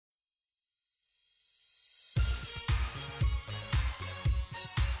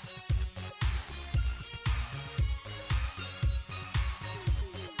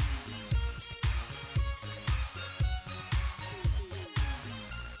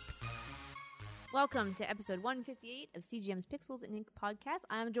Welcome to episode 158 of CGM's Pixels and Ink podcast.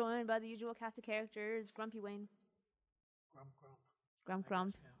 I'm joined by the usual cast of characters, Grumpy Wayne. Grump.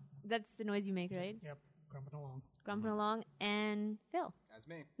 Yeah. That's the noise you make, right? Yep, grumping along. Grumping along. And Phil, That's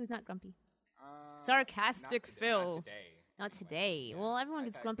me. who's not grumpy. Sarcastic not Phil. Not today. Not anyway. today. Yeah. Well, everyone I've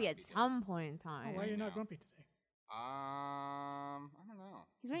gets had grumpy at days. some point in time. Oh, why are you know. not grumpy today? I don't know.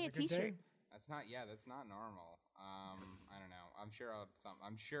 He's wearing a It's a good t-shirt. day. That's not normal. I don't know. I'm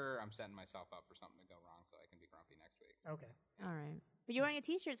sure I'm setting myself up for something to go wrong so I can be grumpy next week. Okay. All right. But you're wearing a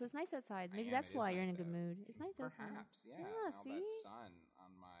t-shirt, so it's nice outside. I Maybe am. that's It is why you're in a nice good out. mood. It's nice outside. Perhaps, yeah. Yeah, and all see? that sun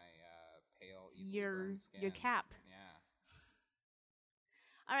on my pale, easily Your burned skin. cap. Yeah.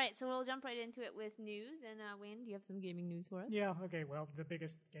 All right, so we'll jump right into it with news. And Wayne, do you have some gaming news for us? Yeah, okay, well, the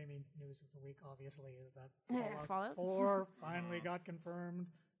biggest gaming news of the week, obviously, is that Fallout? 4 finally got confirmed.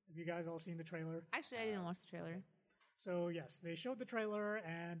 Have you guys all seen the trailer? Actually, I didn't watch the trailer. So, yes, they showed the trailer,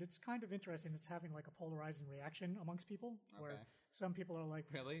 and it's kind of interesting. It's having, like, a polarizing reaction amongst people, where Okay. some people are like,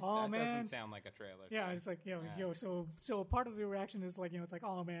 Really? oh, that man. doesn't sound like a trailer. to Yeah, me. it's like, Yeah. so part of the reaction is like, it's like,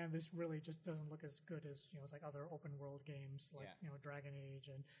 oh man, this really just doesn't look as good as, it's like other open world games like, Yeah. Dragon Age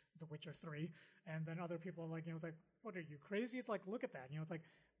and The Witcher 3. And then other people are like, it's like, what are you, crazy? It's like, look at that. It's like,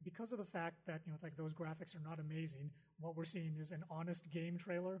 because of the fact that, it's like those graphics are not amazing, what we're seeing is an honest game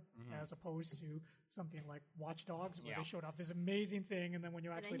trailer as opposed to something like Watch Dogs, where Yeah. they showed off this amazing thing, and then when you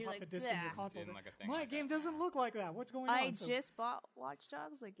then actually you're pop like, the disc in your "Bleh." console, Didn't it's look like, a thing my like game that. doesn't look like that. What's going I on? So- just bought Watch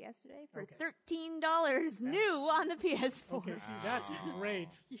Dogs like yesterday for Okay. $13 new on the PS4. Okay, see, that's Wow.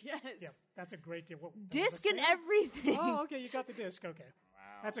 great. Yes. Yeah, that's a great deal. What, that was a Disc and sale? everything. Oh, okay, you got the disc. Okay,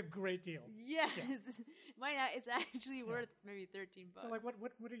 Wow. that's a great deal. Yes. Might not, it's actually worth maybe $13. So, like, what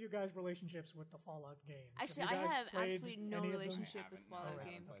are you guys' relationships with the Fallout games? Actually, you I guys have played absolutely no any of them? relationship with I Fallout haven't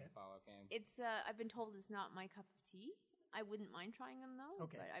games. played Okay. the Fallout games. It's I've been told it's not my cup of tea. I wouldn't mind trying them though.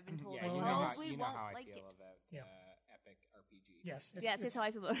 Okay. But I've been told yeah, I you probably know won't how I like feel it. about Yeah. epic RPG. Yes, Yes, that's how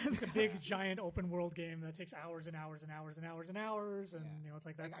I feel about it. It's a big, giant open world game that takes hours and hours and hours and hours and hours, and Yeah. it's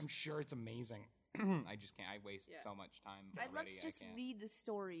like Like, that's I'm sure it's amazing. I just can't. I waste Yeah. so much time I'd love already. to just I can't. read the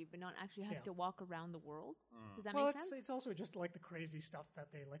story, but not actually have Yeah. to walk around the world. Does that well, make sense? it's also just like the crazy stuff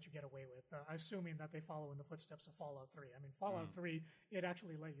that they let you get away with. Assuming that they follow in the footsteps of Fallout 3. I mean, Fallout 3, it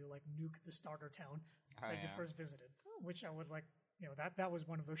actually let you like nuke the starter town Oh, that you yeah. first visited, which I would like. That was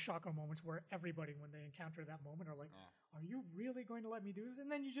one of those shocker moments where everybody, when they encounter that moment, are like, Yeah. "Are you really going to let me do this?"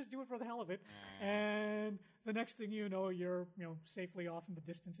 And then you just do it for the hell of it. Yeah. And the next thing you know, you're safely off in the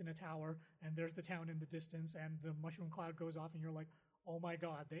distance in a tower, and there's the town in the distance, and the mushroom cloud goes off, and you're like, "Oh my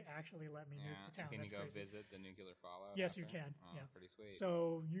god, they actually let me nuke the town." Can you That's go crazy. visit the nuclear fallout? Yes, you after? can. Oh, Yeah. pretty sweet.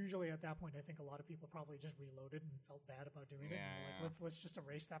 So usually at that point, I think a lot of people probably just reloaded and felt bad about doing it. And were Yeah. like, let's just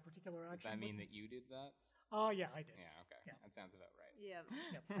erase that particular Does action. that mean that you did that? Oh yeah, I did. Yeah. Okay. Yeah. That sounds about right. Yeah.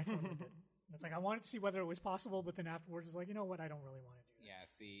 Yep, I totally did. It's like I wanted to see whether it was possible, but then afterwards, it's like, you know what? I don't really want to do that. Yeah.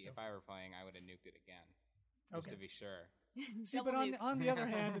 See, So- if I were playing, I would have nuked it again, just Okay. to be sure. See, Double but nuke. on the other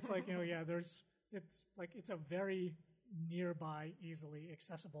hand, it's like it's a very nearby, easily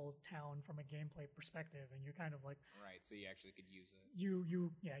accessible town from a gameplay perspective, and you're kind of like Right. So you actually could use it.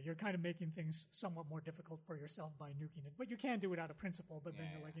 you're kind of making things somewhat more difficult for yourself by nuking it. But you can do it out of principle. But then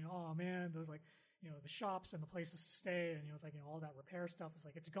Yeah, you're like, yeah. oh man, there's like the shops and the places to stay, and it's like all that repair stuff is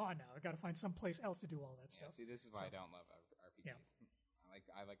like it's gone now. I got to find some place else to do all that Yeah. stuff. See, this is why I So- don't love RPGs. Yeah.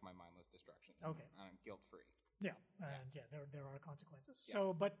 I like my mindless destruction. Okay. I'm guilt free. Yeah, and there are consequences.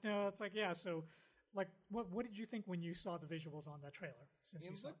 So, but it's like so. Like, what did you think when you saw the visuals on that trailer? Since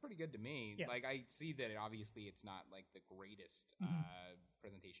you It saw looked pretty good to me. Yeah. Like, I see that obviously it's not like the greatest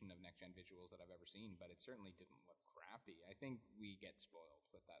presentation of next gen visuals that I've ever seen, but it certainly didn't look crappy. I think we get spoiled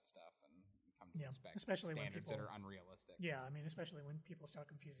with that stuff and come to Yeah, expect especially when standards that people- are unrealistic. Yeah, I mean, especially when people start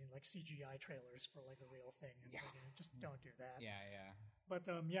confusing like CGI trailers for like the real thing, and Yeah. like, just don't do that. Yeah, yeah. But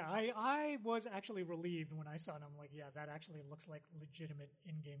I was actually relieved when I saw it. I'm like, yeah, that actually looks like legitimate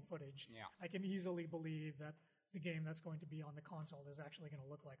in-game footage. Yeah. I can easily believe that the game that's going to be on the console is actually going to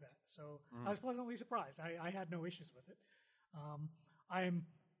look like that. So I was pleasantly surprised. I had no issues with it. I'm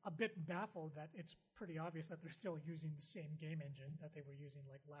a bit baffled that it's pretty obvious that they're still using the same game engine that they were using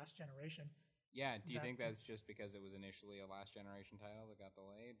like last generation. Yeah, do you That- think that's just because it was initially a last generation title that got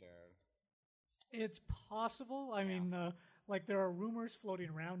delayed, or It's possible. I mean, like there are rumors floating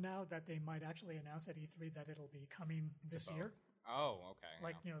around now that they might actually announce at E3 that it'll be coming this both? year. Oh, okay.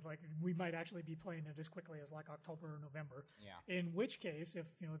 Like like we might actually be playing it as quickly as like October or November. Yeah. In which case, if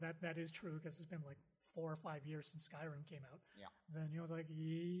that is true, because it's been like 4 or 5 years since Skyrim came out. Yeah. Then it's like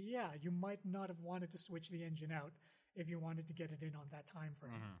you might not have wanted to switch the engine out if you wanted to get it in on that time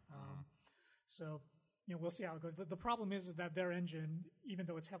frame. So we'll see how it goes. The problem is that their engine, even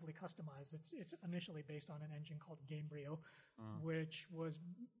though it's heavily customized, it's initially based on an engine called Gamebryo, which was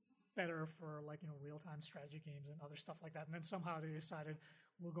better for real-time strategy games and other stuff like that. And then somehow they decided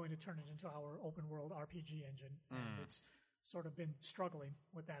we're going to turn it into our open-world RPG engine, and it's sort of been struggling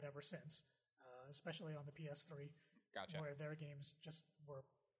with that ever since, especially on the PS3, where their games just were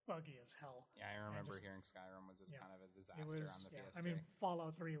buggy as hell. Yeah, I remember hearing Skyrim was kind of a disaster on the PS3. I mean,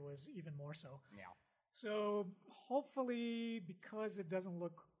 Fallout 3 was even more so. Yeah. So hopefully, because it doesn't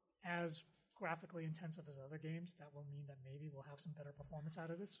look as graphically intensive as other games, that will mean that maybe we'll have some better performance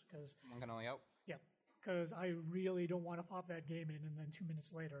out of this. Because one can only hope. Yeah, because I really don't want to pop that game in and then 2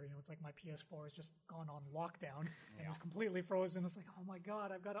 minutes later, it's like my PS4 has just gone on lockdown and it's completely frozen. It's like, oh my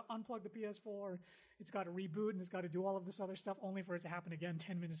God, I've got to unplug the PS4. It's got to reboot and it's got to do all of this other stuff only for it to happen again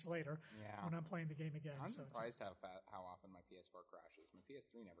 10 minutes later when I'm playing the game again. I'm surprised how often my PS4 crashes. My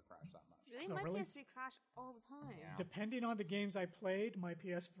PS3 never crashed that much. Really? My PS3 crashed all the time. Yeah. Depending on the games I played, my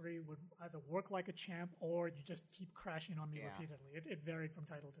PS3 would either work like a champ or you just keep crashing on me repeatedly. It varied from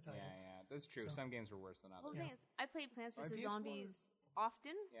title to title. Yeah, that's true. Some games were worse than others. Well, the thing is, I played Plants vs. Zombies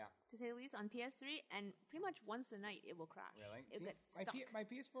often, to say the least, on PS3, and pretty much once a night it will crash. Really? It gets stuck. My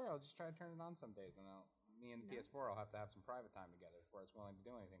PS4, I'll just try to turn it on some days, and me and the PS4 will have to have some private time together before it's willing to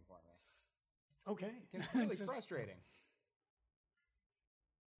do anything for me. Okay. It's really frustrating.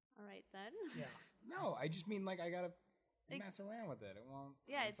 All right, then. Yeah. No, I just mean, I gotta mess around with it. It won't.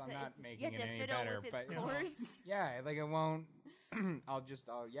 Yeah, I'm not making you have to it any fiddle better. with its but cords. it won't. I'll just.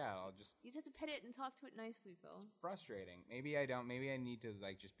 You just have to pet it and talk to it nicely, Phil. Frustrating. Maybe I don't. Maybe I need to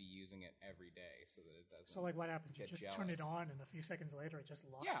just be using it every day so that it doesn't. So what happens? You just turn it jealous. on, and a few seconds later, it just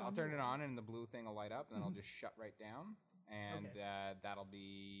locks. Yeah, I'll turn you? it on, and the blue thing will light up, and then I'll just shut right down, and that'll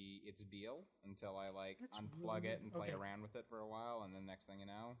be its deal until I unplug it and play around with it for a while, and then next thing you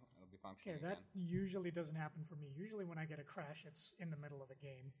know, it'll be functioning that again. usually doesn't happen for me. Usually, when I get a crash, it's in the middle of a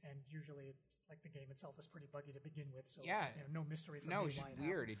game, and usually, it's the game itself is pretty buggy to begin with. So it's no mystery for me. No, it's just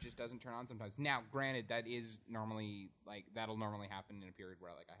weird. It just doesn't turn on sometimes. Now, granted, that is normally that'll normally happen in a period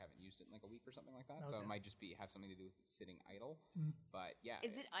where I haven't used it in a week or something like that. So it might just have something to do with it sitting idle. But yeah,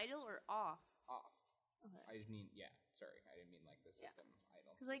 is it idle or off? Off. Okay. I just mean Sorry, I didn't mean the system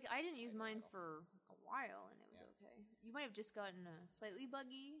idle. Because I didn't use mine for a while and it was okay. You might have just gotten a slightly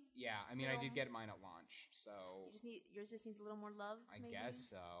buggy. Yeah, I mean I did get mine at launch, so yours just needs a little more love. I guess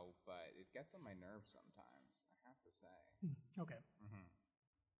so, but it gets on my nerves sometimes. I have to say. Okay. Mm-hmm.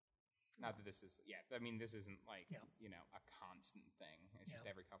 Not that this is I mean this isn't a constant thing. It's just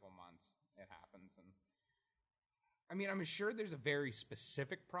every couple months it happens, and I mean, I'm sure there's a very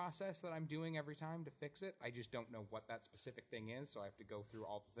specific process that I'm doing every time to fix it. I just don't know what that specific thing is, so I have to go through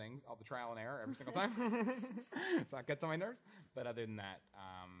all the things, all the trial and error every single time. So that gets on my nerves. But other than that,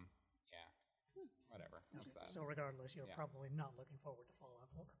 whatever. That's that. So regardless, you're probably not looking forward to Fallout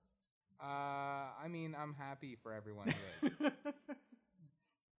 4. I mean, I'm happy for everyone who is.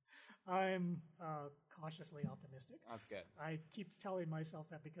 I'm cautiously optimistic. That's good. I keep telling myself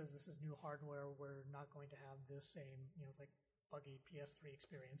that because this is new hardware, we're not going to have this same, buggy PS3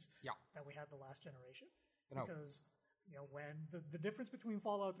 experience that we had the last generation. Because, when the difference between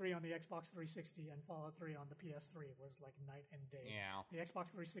Fallout 3 on the Xbox 360 and Fallout 3 on the PS3 was like night and day. Yeah. The Xbox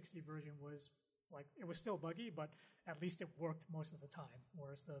 360 version was it was still buggy, but at least it worked most of the time.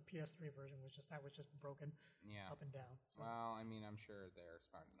 Whereas the PS3 version was just broken up and down. So. Well, I mean, I'm sure they're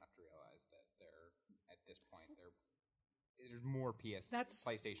smart enough to realize that at this point there's more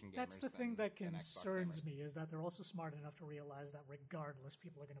PlayStation gamers. That's the thing that concerns me is that they're also smart enough to realize that regardless,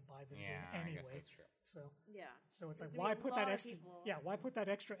 people are going to buy this game anyway. I guess that's true. So it's why put that extra? Yeah, why put that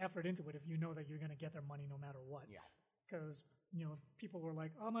extra effort into it if you know that you're going to get their money no matter what? Yeah, because people were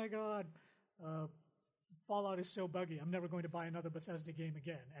like, oh my god. Fallout is so buggy. I'm never going to buy another Bethesda game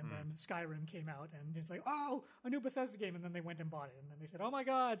again. And then Skyrim came out, and it's like, oh, a new Bethesda game. And then they went and bought it. And then they said, oh my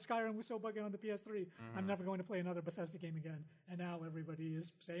god, Skyrim was so buggy on the PS3. I'm never going to play another Bethesda game again. And now everybody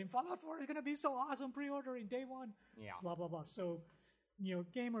is saying Fallout 4 is going to be so awesome, pre-ordering day one. Yeah. Blah, blah, blah. So,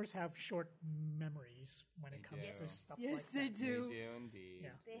 gamers have short memories when it comes to stuff like that. Yes, they do. They do indeed. Yeah.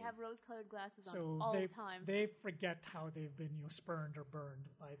 They have rose-colored glasses on all the time. They forget how they've been, spurned or burned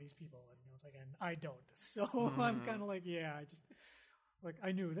by these people. And, and I don't. So I'm kind of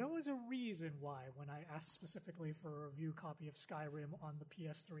I knew there was a reason why when I asked specifically for a review copy of Skyrim on the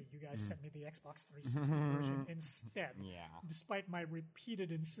PS3, you guys sent me the Xbox 360 version instead. Yeah. Despite my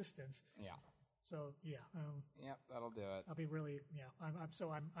repeated insistence. Yeah. So that'll do it. I'll be really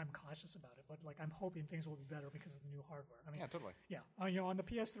I'm cautious about it, but I'm hoping things will be better because of the new hardware. I mean, totally. Yeah, on the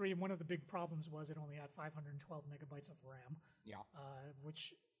PS3, one of the big problems was it only had 512 megabytes of RAM. Yeah.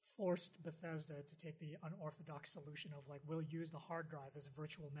 Which forced Bethesda to take the unorthodox solution of like, we'll use the hard drive as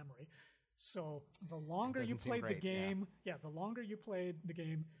virtual memory. So the longer you played the game, the longer you played the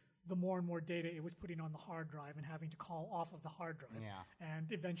game, the more and more data it was putting on the hard drive and having to call off of the hard drive. Yeah. And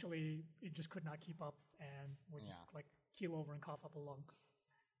eventually it just could not keep up and would just like keel over and cough up a lung.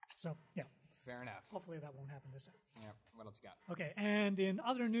 So, yeah. Fair enough. Hopefully that won't happen this time. Yeah. What else you got? Okay. And in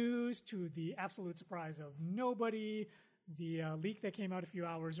other news, to the absolute surprise of nobody, the leak that came out a few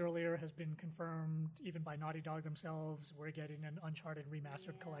hours earlier has been confirmed even by Naughty Dog themselves. We're getting an Uncharted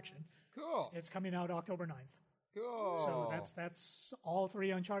remastered collection. Cool. It's coming out October 9th. Cool. So that's all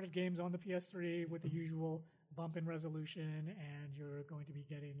 3 Uncharted games on the PS3 with the usual bump in resolution, and you're going to be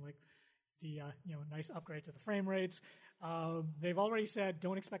getting like the nice upgrade to the frame rates. They've already said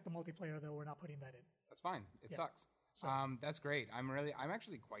don't expect the multiplayer though. We're not putting that in. That's fine. It sucks. So, that's great. I'm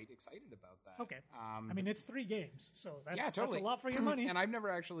actually quite excited about that. Okay. I mean, it's 3 games, so that's totally. that's a lot for your money. And I've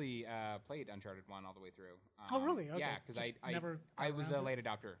never actually played Uncharted 1 all the way through. Oh, really? Okay. Yeah, because I was a late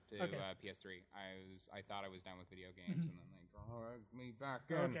adopter to PS3. I thought I was done with video games, and then they dragged me back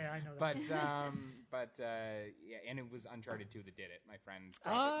in. Okay, I know that. But and it was Uncharted 2 that did it. My friend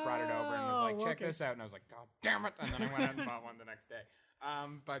brought it over and was like, check this out. And I was like, God damn it. And then I went out and bought one the next day.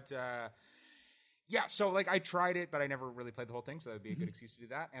 Yeah, so like I tried it, but I never really played the whole thing, so that would be a good excuse to do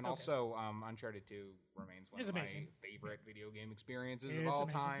that. And also, Uncharted 2 remains one of my favorite video game experiences of all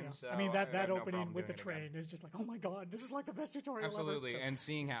time. Yeah. So I mean, that opening with the train is just like, oh my god, this is like the best tutorial Absolutely. ever. And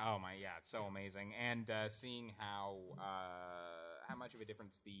seeing how, it's so amazing. And seeing how much of a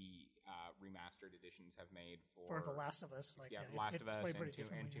difference the remastered editions have made for The Last of Us. Like, Last of Us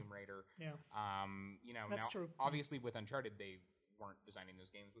and Tomb Raider. Yeah. That's true. Obviously with Uncharted, they weren't designing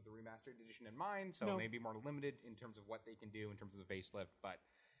those games with the remastered edition in mind, so maybe more limited in terms of what they can do in terms of the facelift. But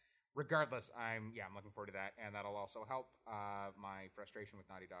regardless, I'm looking forward to that, and that'll also help my frustration with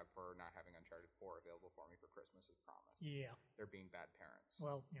Naughty Dog for not having Uncharted 4 available for me for Christmas as promised. Yeah, they're being bad parents.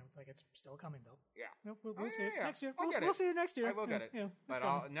 Well, it's like it's still coming though. Yeah, we'll see it next year. We'll see it next year. I will get it. Yeah, but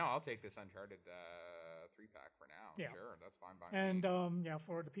I'll take this Uncharted 3-pack for now. Yeah. Sure, that's fine by me. And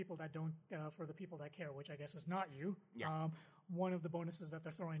for the people that don't, for the people that care, which I guess is not you. Yeah. One of the bonuses that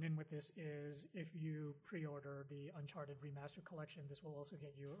they're throwing in with this is if you pre-order the Uncharted Remastered Collection, this will also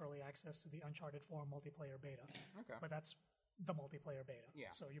get you early access to the Uncharted 4 multiplayer beta. Okay. But that's the multiplayer beta.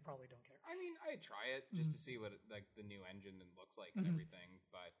 Yeah. So you probably don't care. I mean, I'd try it just to see what the new engine looks like and everything,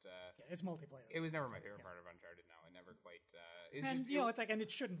 but it's multiplayer. It was never my favorite part of Uncharted. No, it never quite. And it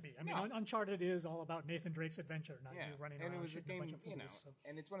shouldn't be. I mean, Uncharted is all about Nathan Drake's adventure, not you running around shooting a bunch of fools.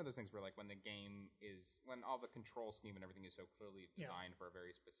 And it's one of those things where, like, when all the control scheme and everything is so clearly designed for a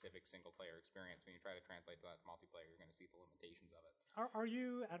very specific single-player experience, when you try to translate that to multiplayer, you're going to see the limitations of it. Are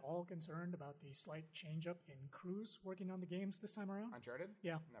you at all concerned about the slight change-up in crews working on the games this time around? Uncharted?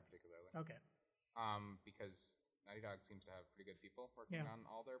 Yeah. Not particularly. Okay. Because Naughty Dog seems to have pretty good people working on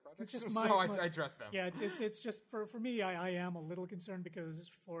all their projects, it's just I trust them. Yeah, it's just for me, I am a little concerned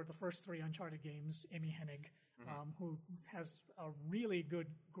because for the first 3 Uncharted games, Amy Hennig, who has a really good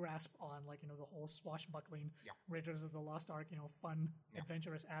grasp on the whole swashbuckling, Raiders of the Lost Ark, fun,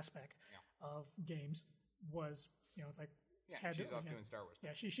 adventurous aspect of games was, it's like. Yeah, she's off doing Star Wars. Yeah,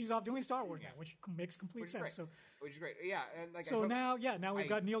 she's off doing Star Wars now, which makes complete sense. So, which is great. Yeah, and now we've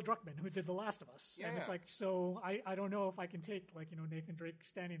got Neil Druckmann who did The Last of Us, and it's like I don't know if I can take Nathan Drake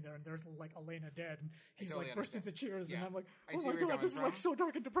standing there and there's like Elena dead and he's totally burst into cheers and I'm like, oh my god, this is like so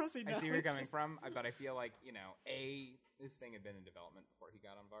dark and depressing. I see where you're coming from, but I feel like this thing had been in development before he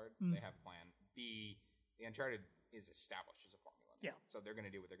got on board. They have a plan. B, the Uncharted is established as a formula now, so they're going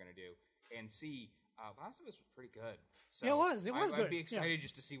to do what they're going to do. And C, Last of Us was pretty good. So it was good. I'd be excited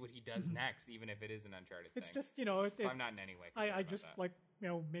just to see what he does next, even if it is an Uncharted thing. It's just, so I'm not in any way. I just that. Like,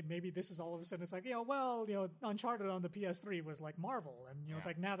 maybe this is all of a sudden it's like, Uncharted on the PS3 was like Marvel, and it's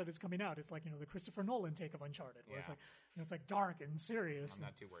like now that it's coming out, it's like the Christopher Nolan take of Uncharted, where it's like it's like dark and serious. I'm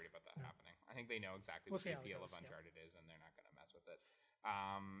not too worried about that happening. I think they know exactly what the appeal of Uncharted is, and they're not going to mess with it.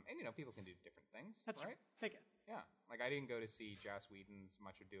 And people can do different things. That's right. Take it. Yeah, like I didn't go to see Joss Whedon's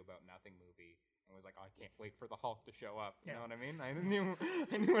Much Ado About Nothing movie. I was like, I can't wait for the Hulk to show up. You know what I mean? I knew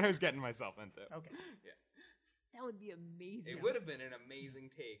what I was getting myself into. Okay. Yeah. That would be amazing. It would have been an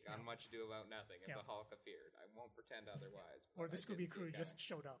amazing take on Much Ado About Nothing if the Hulk appeared. I won't pretend otherwise. Or the Scooby Crew just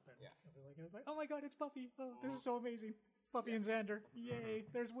showed up. And it was like, oh my god, it's Buffy. Oh, this is so amazing. It's Buffy and Xander. Yay.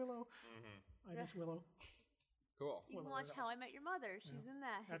 There's Willow. I miss Willow. Cool. You can watch How I Met Your Mother. She's in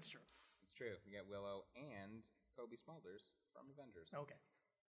that. That's true. It's true. You get Willow and Kobe Smulders from Avengers. Okay.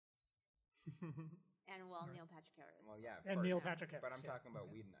 And Neil Patrick Harris. Well, yeah, and Neil Patrick Harris. But I'm talking about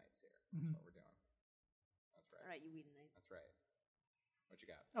Whedonites here. That's what we're doing. That's right. All right, you Whedonites. That's right. What you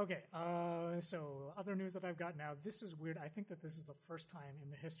got? Okay, so other news that I've got now. This is weird. I think that this is the first time in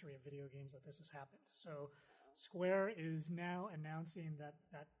the history of video games that this has happened. So Square is now announcing that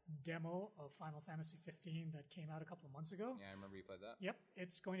demo of Final Fantasy 15 that came out a couple of months ago. Yeah, I remember you played that. Yep,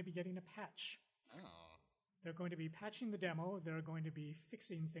 it's going to be getting a patch. Oh. They're going to be patching the demo. They're going to be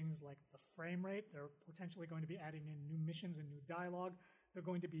fixing things like the frame rate. They're potentially going to be adding in new missions and new dialogue. They're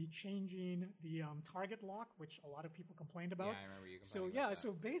going to be changing the target lock, which a lot of people complained about. Yeah, I remember you complaining about that.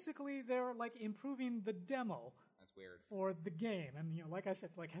 So basically they're like improving the demo. That's weird. For the game. And, like I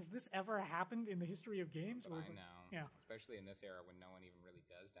said, has this ever happened in the history of games? I know. Yeah. Especially in this era when no one even really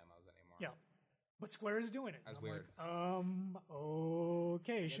does demos anymore. Yeah. But Square is doing it. That's weird.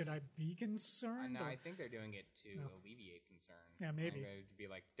 Okay, should I be concerned? No, I think they're doing it to alleviate concerns. Yeah, maybe. To be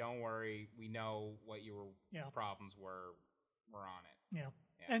like, don't worry, we know what your problems were. We're on it. Yeah.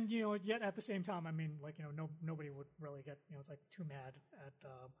 And, yet at the same time, I mean, nobody would really get, it's like too mad at,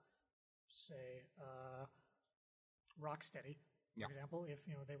 say, Rocksteady, for example, if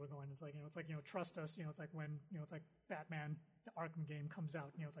they were going, it's like trust us, it's like when it's like Batman, the Arkham game comes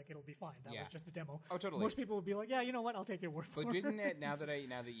out, it's like it'll be fine. That was just a demo. Oh, totally. Most people would be like, yeah, you know what, I'll take your word for it. But didn't it? Now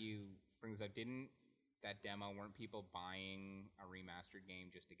that you bring this up, didn't that demo, weren't people buying a remastered game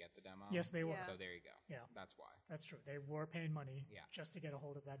just to get the demo? Yes, they were. So there you go. Yeah, that's why. That's true. They were paying money just to get a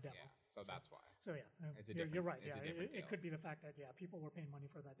hold of that demo. Yeah, so that's why. So you're right. It could be the fact that people were paying money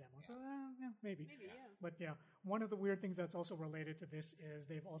for that demo. Yeah. So maybe. But one of the weird things that's also related to this is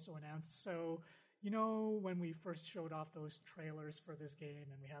they've also announced. So when we first showed off those trailers for this game,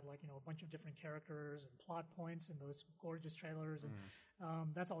 and we had a bunch of different characters and plot points in those gorgeous trailers, and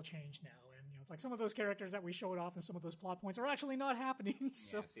that's all changed now. And it's like some of those characters that we showed off and some of those plot points are actually not happening.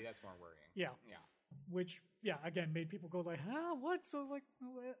 So, see, that's more worrying. Yeah. Which, again, made people go like, what? So,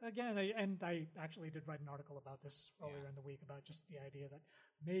 again, I actually did write an article about this earlier in the week about just the idea that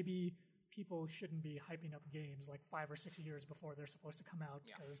maybe people shouldn't be hyping up games like 5 or 6 years before they're supposed to come out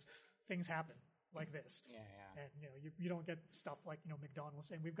because things happen like this. And, you don't get stuff like, McDonald's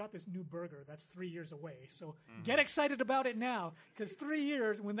saying, we've got this new burger that's 3 years away. So get excited about it now, because 3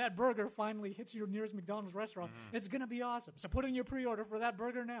 years, when that burger finally hits your nearest McDonald's restaurant, it's going to be awesome. So put in your pre-order for that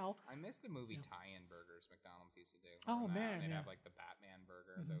burger now. I miss the movie tie-in burgers McDonald's used to do. Oh, man. They'd have like the Batman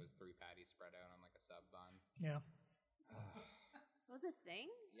burger that was 3 patties spread out on like a sub bun. Yeah. Was a thing?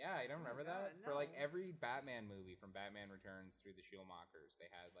 Yeah, I don't remember that. No. For like every Batman movie, from Batman Returns through the Schulmachers,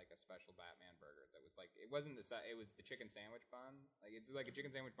 they had like a special Batman burger that was like, it was the chicken sandwich bun. Like it's like a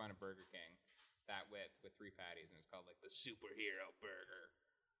chicken sandwich bun at Burger King, that width with 3 patties, and it's called like the superhero burger.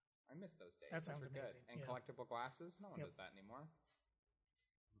 I miss those days. That sounds amazing. Good. And collectible glasses, no one does that anymore.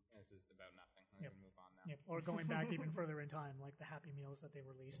 This is about nothing. I'm going to move on now. Or going back even further in time, like the Happy Meals that they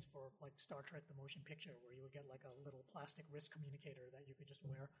released for like Star Trek the Motion Picture, where you would get like a little plastic wrist communicator that you could just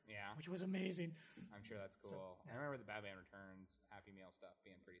wear. Yeah. Which was amazing. I'm sure that's cool. I remember the Batman Returns Happy Meal stuff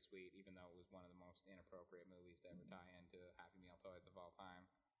being pretty sweet, even though it was one of the most inappropriate movies to ever tie into Happy Meal toys of all time.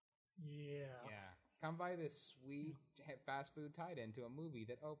 Yeah. Come by this sweet fast food tied into a movie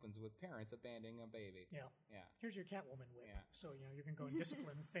that opens with parents abandoning a baby. Yeah. Here's your Catwoman whip. Yeah. So, you can go and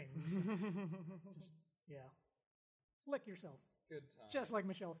discipline things. Just, lick yourself. Good times. Just like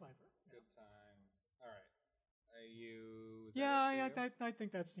Michelle Pfeiffer. Good times. All right. Are you... I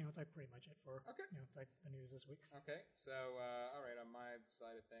think that's, it's like pretty much it for, it's like the news this week. Okay. So, all right, on my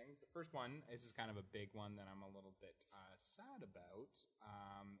side of things, the first one is kind of a big one that I'm a little bit sad about,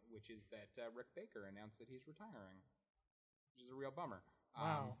 which is that Rick Baker announced that he's retiring, which is a real bummer.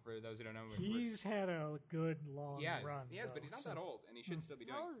 Wow. For those who don't know, he's had a good long run. Yes, but he's not that old, and he should still be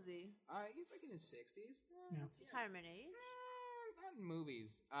doing. How old is he? He's like in his 60s. That's retirement age. Not in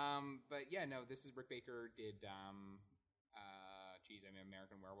movies. But this is Rick Baker did.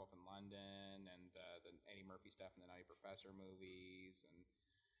 American Werewolf in London, and the Eddie Murphy stuff, and the Nutty Professor movies, and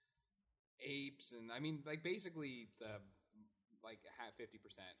Apes, and basically the 50%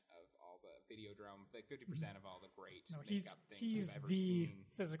 of all the Videodrome, 50% of all the great makeup things he's you've ever the seen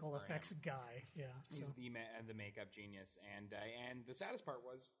physical effects guy. Yeah, he's the makeup genius, and the saddest part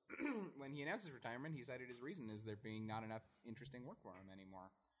was when he announced his retirement, he cited his reason as there being not enough interesting work for him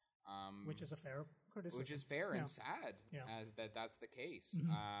anymore. Which is a fair criticism. Which is fair and sad, as that's the case.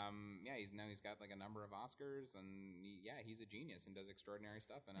 Mm-hmm. He's got like a number of Oscars, and he's a genius and does extraordinary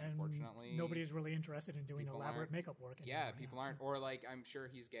stuff. And unfortunately, nobody's really interested in doing elaborate makeup work anymore. People aren't. Or I'm sure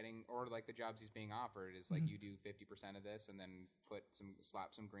he's getting, or like the jobs he's being offered is like, you do 50% of this, and then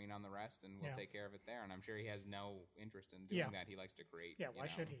slap some green on the rest, and we'll take care of it there. And I'm sure he has no interest in doing that. He likes to create. Yeah, why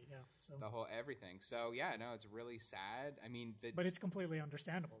should he? Yeah, so the whole everything. So it's really sad. but it's completely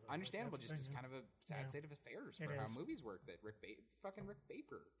understandable. Understandable, just as kind of a sad state of affairs for how movies work. That fucking Rick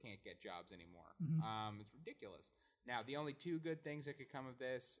Baker can't get jobs anymore. It's ridiculous. Now, the only two good things that could come of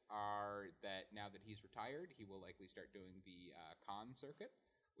this are that now that he's retired, he will likely start doing the con circuit,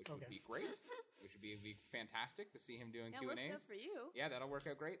 which would be great. Which would be fantastic to see him doing Q&As. Works out for you. Yeah, that'll work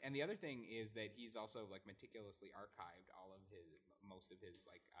out great. And the other thing is that he's also like meticulously archived all of most of his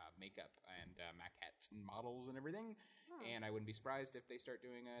like makeup and maquettes and models and everything. And I wouldn't be surprised if they start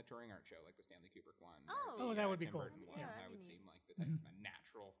doing a touring art show like the Stanley Kubrick one. That would be Tim cool. Burton one. Yeah, That would seem like a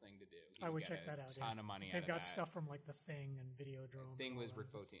natural thing to do. I would check that out. A ton of money. They've got stuff from like The Thing and Videodrome. Thing was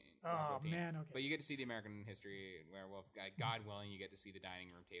Rick Botin. Oh man, okay. But you get to see the American history where, well, God willing, you get to see the dining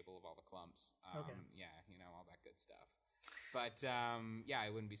room table of all the clumps. Yeah, all that good stuff. But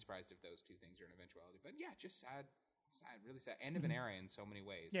I wouldn't be surprised if those two things are an eventuality. But yeah, just sad, really sad. End of an era in so many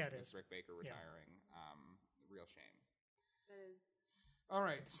ways. Yeah, it is. Rick Baker retiring. Real shame. That is. All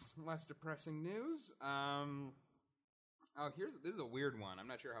right, less depressing news. This is a weird one. I'm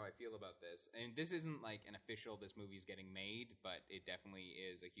not sure how I feel about this. And this isn't like an official, this movie's getting made, but it definitely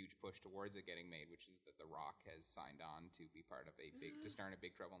is a huge push towards it getting made, which is that The Rock has signed on to be part of to star in a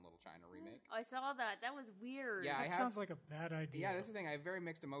Big Trouble in Little China remake. I saw that. That was weird. Yeah, that sounds like a bad idea. Yeah, that's the thing. I have very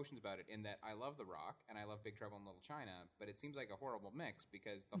mixed emotions about it in that I love The Rock and I love Big Trouble in Little China, but it seems like a horrible mix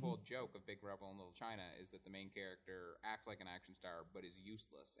because the whole joke of Big Trouble in Little China is that the main character acts like an action star but is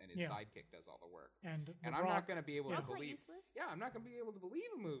useless and his sidekick does all the work. And I'm not going to be able to believe... Useless? Yeah, I'm not going to be able to believe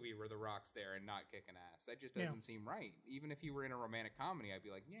a movie where The Rock's there and not kicking ass. That just doesn't seem right. Even if he were in a romantic comedy, I'd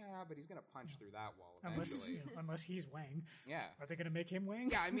be like, yeah, but he's going to punch through that wall eventually. Unless he's Wang. Yeah. Are they going to make him Wang?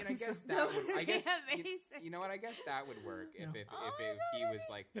 Yeah, I mean, I guess that would... I guess, you know what? I guess that would work if he was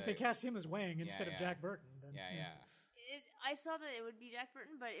like... If they cast him as Wang instead of Jack Burton. Then, I saw that it would be Jack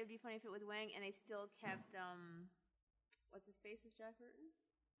Burton, but it would be funny if it was Wang, and they still kept... what's his face as Jack Burton?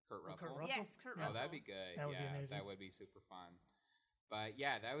 Kurt Russell? Yes, Kurt Russell. Oh, that'd be good. That would be amazing. That would be super fun. But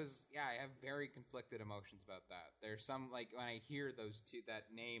I have very conflicted emotions about that. There's some, like, when I hear those two,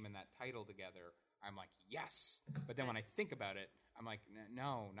 that name and that title together, I'm like, yes. But then when I think about it, I'm like,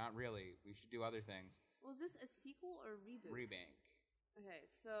 no, not really. We should do other things. Was this a sequel or a reboot? Remake. Okay,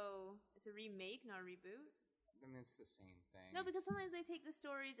 so it's a remake, not a reboot? I mean, it's the same thing. No, because sometimes they take the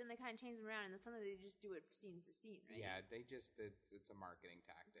stories and they kind of change them around, and then sometimes they just do it scene for scene, right? Yeah, it's a marketing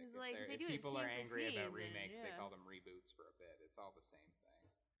tactic. If if people are angry about remakes, they call them reboots for a bit. It's all the same thing.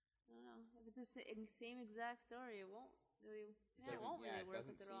 I don't know. If it's the same exact story, it won't really work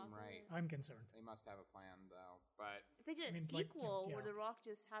with The Rock. Right. I'm concerned. They must have a plan, though. But if they did a sequel where The Rock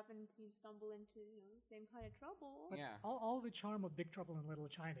just happened to stumble into the same kind of trouble, but all the charm of Big Trouble in Little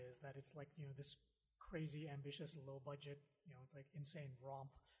China is that it's like this crazy, ambitious, low budget, it's like insane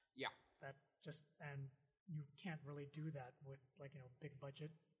romp. Yeah. That just, and you can't really do that with like, big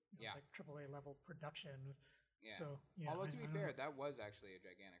budget, it's like AAA level production. Yeah. So, although to be fair, that was actually a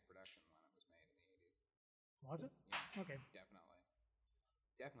gigantic production when it was made in the 80s. Was it? Yeah. Okay.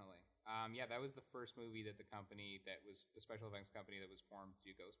 Definitely. That was the first movie that the special effects company that was formed to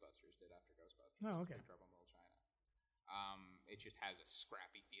do Ghostbusters did after Ghostbusters. Oh, okay. Big Trouble in Little China. It just has a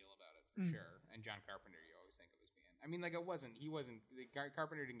scrappy feel about it for sure. And John Carpenter, you always think of as being. I mean, like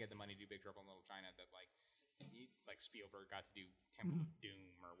Carpenter didn't get the money to do Big Trouble in Little China that like Spielberg got to do Temple of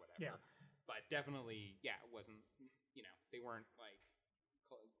Doom or whatever. Yeah. But definitely, it wasn't. They weren't like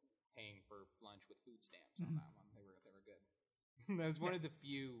paying for lunch with food stamps on that one. They were good. That was one of the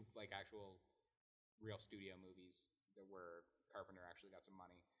few like actual real studio movies that where Carpenter actually got some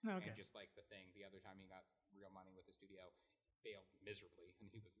money. Okay. And just like The Thing, the other time he got real money with the studio, failed miserably,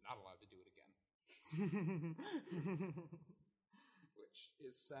 and he was not allowed to do it again. Which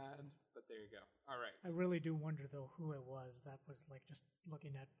is sad, but there you go. All right. I really do wonder, though, who it was that was like just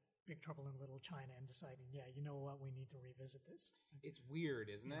looking at Big Trouble in Little China and deciding, you know what, we need to revisit this. It's weird,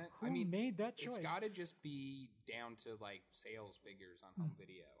 isn't it? Who made that choice? It's got to just be down to like sales figures on home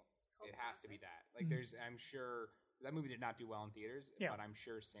video. It has to be that. Like, I'm sure that movie did not do well in theaters, but I'm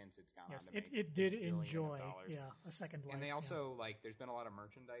sure since it's gone on to make it did enjoy a second life. And they also there's been a lot of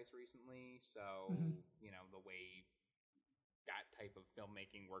merchandise recently, so the way that type of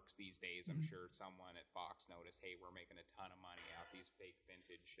filmmaking works these days, I'm sure someone at Fox noticed, hey, we're making a ton of money off these fake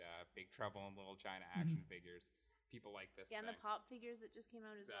vintage Big Trouble in Little China action figures. People like this. Yeah, and the pop figures that just came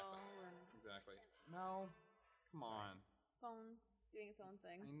out as well. Exactly. No, come on. Phone doing its own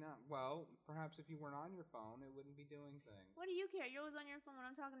thing. I know. Well, perhaps if you weren't on your phone, it wouldn't be doing things. What do you care? You're always on your phone when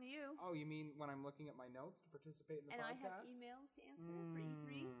I'm talking to you. Oh, you mean when I'm looking at my notes to participate in the podcast? And I have emails to answer for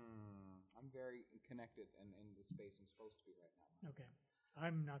E3? I'm very connected and in the space I'm supposed to be right now. Okay.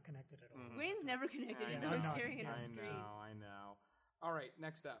 I'm not connected at all. Wayne's never connected. He's always staring at his screen. I know. All right,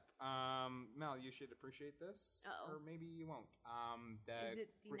 next up. Mel, you should appreciate this, or maybe you won't. Is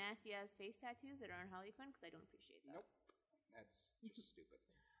it the nasty-ass face tattoos that are on Harley Quinn? Because I don't appreciate that. Nope. That's just stupid.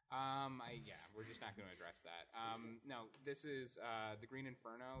 We're just not going to address that. No, this is The Green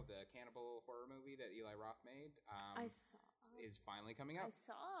Inferno, the cannibal horror movie that Eli Roth made. I saw. Is finally coming out. I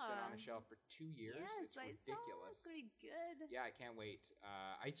saw. It's been on a shelf for 2 years. Yes, it's ridiculous. It's going to be good. Yeah, I can't wait.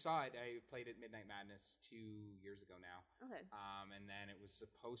 I saw it. I played it Midnight Madness 2 years ago now. Okay. And then it was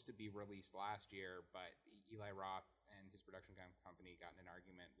supposed to be released last year, but Eli Roth and his production company got in an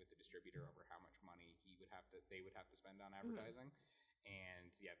argument with the distributor over how much money they would have to spend on advertising.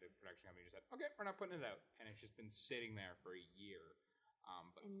 And yeah, the production company just said, "Okay, we're not putting it out," and it's just been sitting there for a year.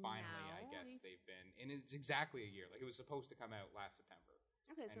 But and finally, I guess they've been, and it's exactly a year. Like it was supposed to come out last September,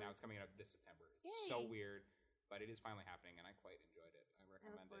 okay, and so now it's coming out this September. It's yay. so weird, but it is finally happening, and I quite enjoyed it. I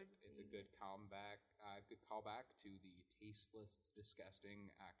recommend it. It's a good callback to the tasteless,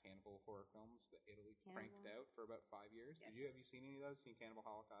 disgusting cannibal horror films that Italy cranked out for about 5 years. Yes. Have you seen any of those? Seen Cannibal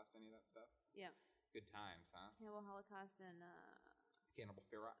Holocaust? Any of that stuff? Yeah. Good times, huh? Cannibal Holocaust and Cannibal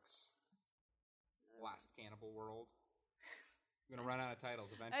Ferox. Last Cannibal World. I'm gonna run out of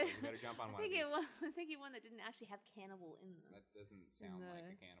titles eventually. You better jump on one of these. I'm thinking one that didn't actually have cannibal in them. That doesn't sound like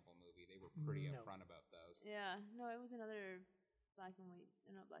a cannibal movie. They were pretty upfront about those. Yeah, no, it was another black and white.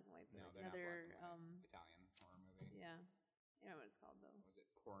 Not black and white, but no, another not black and white. Italian horror movie. Yeah, I don't know what it's called though. Was it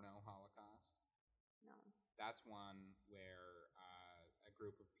Porno Holocaust? No. That's one where a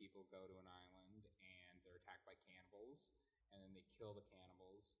group of people go to an island and they're attacked by cannibals, and then they kill the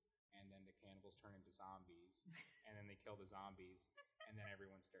cannibals. And then the cannibals turn into zombies, and then they kill the zombies, and then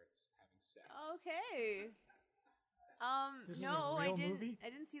everyone starts having sex. Okay. This no, is a real I didn't. movie? I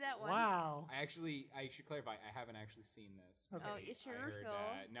didn't see that one. Wow. I should clarify. I haven't actually seen this. Okay. Oh, you sure, I heard, Phil?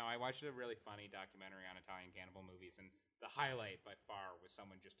 no, I watched a really funny documentary on Italian cannibal movies, and the highlight by far was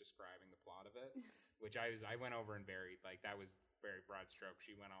someone just describing the plot of it, which I went over and buried. Like that was very broad stroke.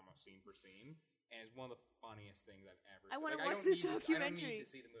 She went almost scene for scene. And it's one of the funniest things I've ever seen. I want to like, watch this documentary. I don't need to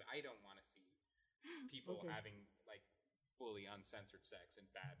see the movie. I don't want to see people having like fully uncensored sex and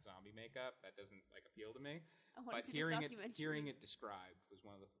bad zombie makeup. That doesn't like appeal to me. But hearing it described was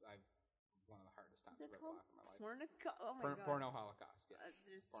one of the hardest times I've ever laughed in my life. Oh my God. Porno Holocaust. Yeah.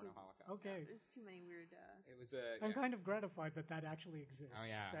 There's Holocaust. Okay. There's too many weird. It was a. I'm kind of gratified that actually exists. Oh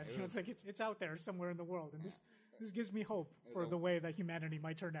yeah. That, it's like it's out there somewhere in the world, and this gives me hope for the way that humanity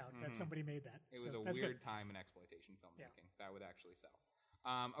might turn out. That somebody made that. It was a weird time in exploitation filmmaking. Yeah. That would actually sell.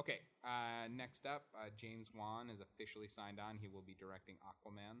 Okay. Next up, James Wan is officially signed on. He will be directing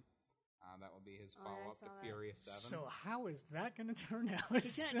Aquaman. That will be his follow-up to Furious 7. So how is that going to turn out?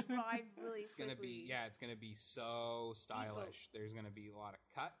 It's going to drive really quickly. It's going to be so stylish. There's going to be a lot of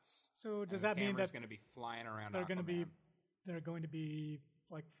cuts. So does that mean that going to be flying around? They're going to be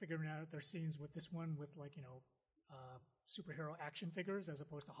like figuring out their scenes with this one with like superhero action figures as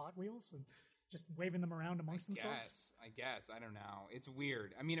opposed to Hot Wheels and just waving them around amongst themselves? I guess. I don't know. It's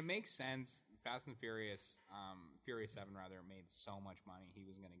weird. I mean, it makes sense. Fast and Furious, Furious 7 rather, made so much money he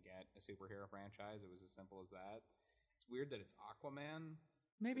was going to get a superhero franchise. It was as simple as that. It's weird that it's Aquaman.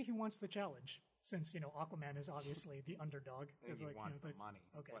 Maybe he wants the challenge, since Aquaman is obviously the underdog. I think he wants the money.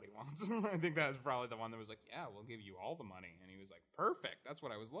 That's what he wants. I think that was probably the one that was like, "Yeah, we'll give you all the money," and he was like, "Perfect. That's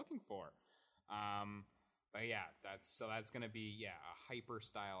what I was looking for." But yeah, that's going to be a hyper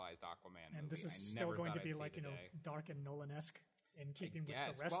stylized Aquaman movie. And this is still going to be like dark and Nolan-esque. In keeping with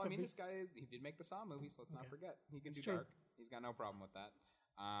the rest of this guy, he did make the Saw movies, so let's not forget. He can do dark. He's got no problem with that.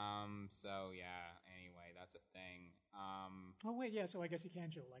 Anyway, that's a thing. So I guess you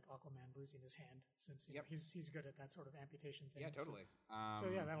can show like Aquaman losing his hand since he's good at that sort of amputation thing. Yeah, totally. So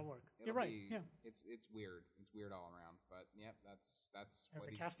that'll work. You're right. It's weird. It's weird all around. But that's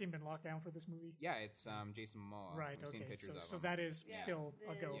Has the casting been locked down for this movie? Yeah, it's Jason Momoa. Right. I've seen pictures of him. So that is still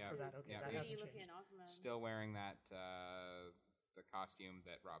a go for that. Okay, that hasn't changed. Still wearing that the costume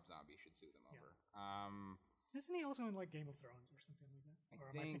that Rob Zombie should sue them over. Isn't he also in like Game of Thrones or something like that? Or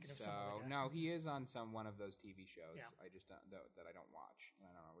am I thinking of some other guy? No, he is on one of those TV shows. Yeah. I just that I don't watch, and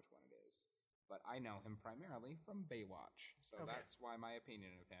I don't know which one it is. But I know him primarily from Baywatch, so that's why my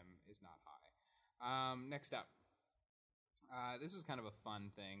opinion of him is not high. Next up, this was kind of a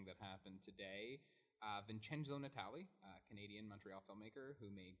fun thing that happened today. Vincenzo Natali, Canadian Montreal filmmaker who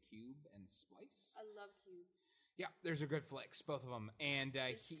made Cube and Splice. I love Cube. Yeah, there's a good flicks, both of them, and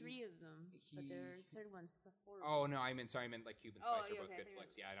There's 3 of them, but the third one's horrible. Oh no, I meant like Cube and Splice are both okay, good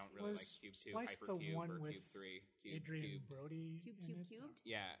flicks. Yeah, I don't really like Cube 2, Splice the Hypercube, one or with Cube 3. Adrian Brody. Cubed.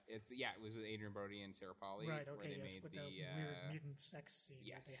 Yeah, it was with Adrian Brody and Sarah Polley. Right. where Okay. they Yes, made with the weird mutant sex scene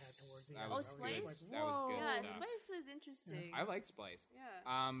that they had towards the end. Splice. That was good Yeah, stuff. Splice was interesting. I like Splice.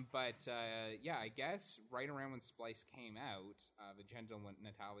 Yeah. But I guess right around when Splice came out, Vincenzo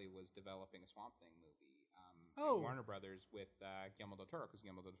Natali was developing a Swamp Thing movie. Warner Brothers with Guillermo del Toro, because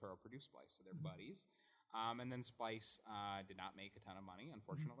Guillermo del Toro produced Splice, so they're buddies. And then Splice did not make a ton of money,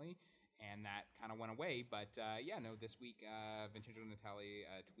 unfortunately, and that kind of went away. But this week Vincenzo Natali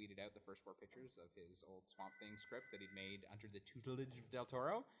tweeted out the first 4 pictures of his old Swamp Thing script that he'd made under the tutelage of del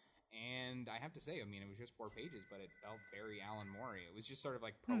Toro. And I have to say, I mean, it was just 4 pages, but it felt very Alan Moore. It was just sort of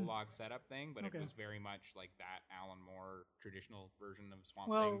like prologue setup thing, but it was very much like that Alan Moore traditional version of Swamp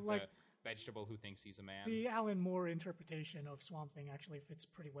Thing. Like, vegetable who thinks he's a man. The Alan Moore interpretation of Swamp Thing actually fits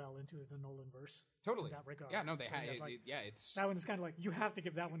pretty well into the Nolanverse. Totally. In that regard. Yeah, no, they it's that one's kind of like you have to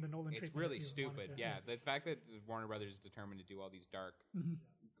give that one the Nolan treatment. It's really stupid. The fact that Warner Brothers is determined to do all these dark,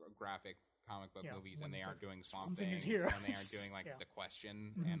 graphic comic book movies, and they aren't doing Swamp Thing, is here. and they aren't doing like The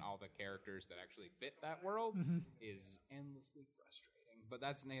Question and all the characters that actually fit that world is endlessly frustrating. But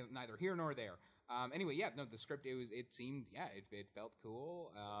that's neither here nor there. Anyway, the script, it felt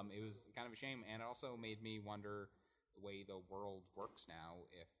cool. It was kind of a shame, and it also made me wonder the way the world works now.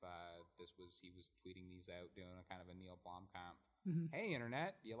 If he was tweeting these out, doing a kind of a Neil Blomkamp, hey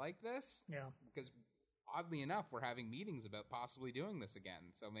internet, do you like this? Yeah, because oddly enough, we're having meetings about possibly doing this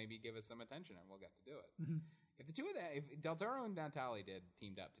again. So maybe give us some attention, and we'll get to do it. If the two of them, if Del Toro and Natali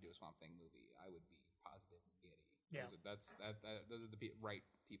teamed up to do a Swamp Thing movie, I would be positively giddy. Yeah, those are the right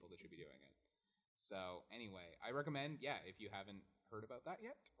people that should be doing it. So anyway, I recommend, if you haven't heard about that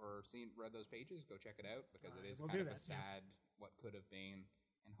yet or read those pages, go check it out, because it is kind of a sad what could have been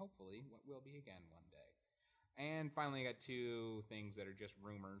and hopefully what will be again one day. And finally, I got 2 things that are just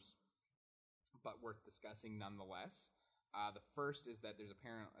rumors, but worth discussing nonetheless. The first is that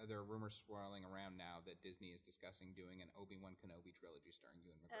there are rumors swirling around now that Disney is discussing doing an Obi-Wan Kenobi trilogy starring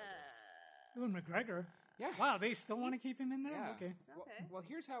Ewan McGregor. Ewan McGregor? Yeah. Wow, they still want to keep him in there? Yeah. Okay. Well,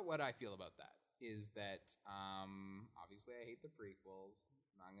 here's what I feel about that. Is that obviously I hate the prequels.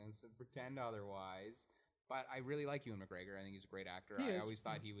 I'm not going to pretend otherwise, but I really like Ewan McGregor. I think he's a great actor. I always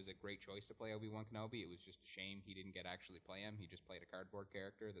thought he was a great choice to play Obi-Wan Kenobi. It was just a shame he didn't get actually play him. He just played a cardboard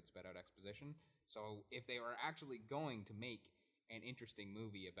character that sped out exposition. So if they were actually going to make an interesting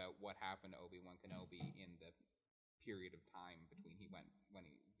movie about what happened to Obi-Wan Kenobi in the period of time between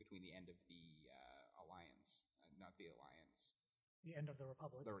between the end of the Alliance, not the Alliance. The end of the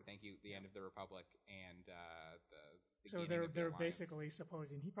Republic. Thank you. The end of the Republic and the so they're basically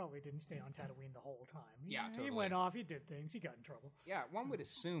supposing he probably didn't stay on Tatooine the whole time. Totally. He went off. He did things. He got in trouble. Yeah, one would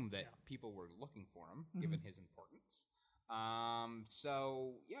assume that people were looking for him, given his importance. I'm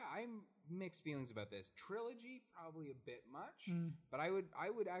mixed feelings about this trilogy. Probably a bit much, but I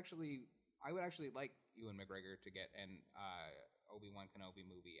would actually like Ewan McGregor to get an Obi-Wan Kenobi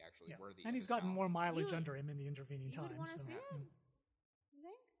movie worthy. And he's gotten more mileage under him in the intervening time. You would want to see it?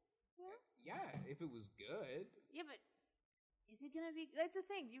 Yeah, if it was good. Yeah, but is it going to be... That's the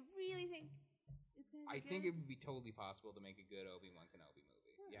thing. Do you really think it's going to be I think it would be totally possible to make a good Obi-Wan Kenobi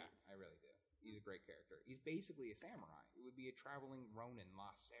movie. Yeah, I really do. He's a great character. He's basically a samurai. It would be a traveling Ronin,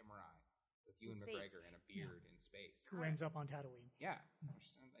 lost samurai, with Ewan McGregor and a beard in space. Who ends up on Tatooine. Yeah.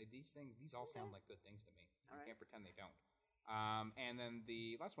 These all sound like good things to me. I can't pretend they don't. And then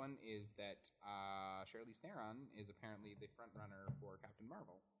the last one is that Charlize Theron is apparently the front runner for Captain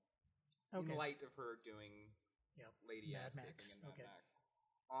Marvel. In light of her doing lady ass kicking in Mad Max.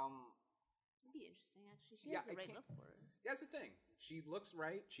 It'd be interesting, actually. She has the right look for it. That's the thing. She looks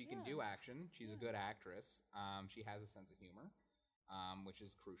right. She can do action. She's a good actress. She has a sense of humor, which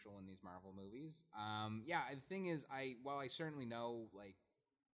is crucial in these Marvel movies. The thing is, while I certainly know like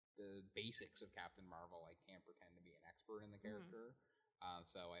the basics of Captain Marvel, I can't pretend to be an expert in the character.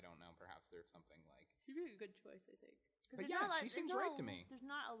 So I don't know. Perhaps there's something like... She'd be a good choice, I think. But she seems right to me. There's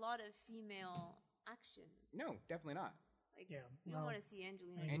not a lot of female action. No, definitely not. Like, you don't want to see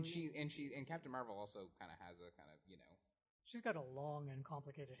Angelina Jolie. And Captain Marvel also kind of has a kind of, She's got a long and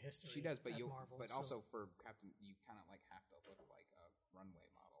complicated history. She does, but Marvel, also for Captain, you kind of like have to look like a runway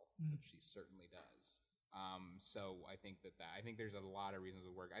model, which she certainly does. So I think I think there's a lot of reasons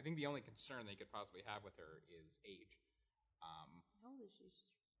to work. I think the only concern they could possibly have with her is age. How old is she?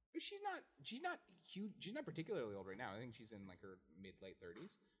 She's not huge. She's not particularly old right now. I think she's in like her late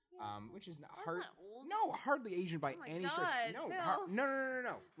 30s, which is not old. No, hardly Asian by any stretch. No.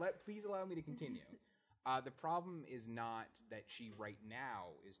 Please allow me to continue. The problem is not that she right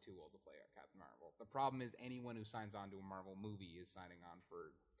now is too old to play Captain Marvel. The problem is anyone who signs on to a Marvel movie is signing on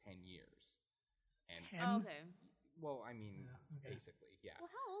for 10 years. And 10? Oh, okay. Well, I mean, okay. basically, yeah.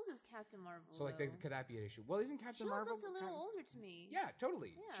 Well, how old is Captain Marvel? So, like, could that be an issue? Well, isn't Captain she Marvel? She looked a little older to me. Yeah,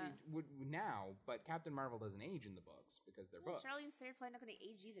 totally. Yeah. She would now, but Captain Marvel doesn't age in the books because they're books. Charlize Theron's probably not going to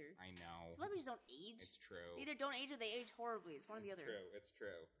age either. I know. Celebrities don't age. It's true. They either don't age or they age horribly. It's one or the other. It's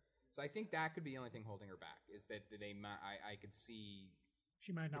true. So I think that could be the only thing holding her back is that I could see. She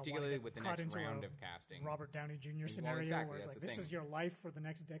might not particularly want to with the next round of casting. Robert Downey Jr. scenario where it's like, this is your life for the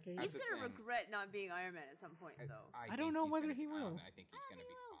next decade. He's going to regret not being Iron Man at some point, though. I don't know whether he will. I think he's going to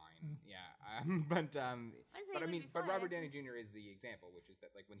be fine. Yeah, but Robert Downey Jr. is the example, which is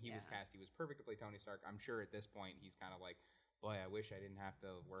that like when he was cast, he was perfect to play Tony Stark. I'm sure at this point he's kind of like, boy, I wish I didn't have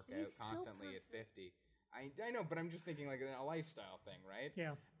to work out constantly at 50. I know, but I'm just thinking like a lifestyle thing, right?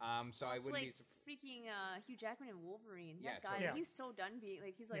 Yeah. So I wouldn't be freaking Hugh Jackman and Wolverine. That guy, totally. he's so done being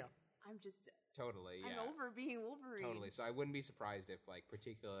like he's like I'm just totally. Yeah. I'm over being Wolverine. Totally. So I wouldn't be surprised if, like,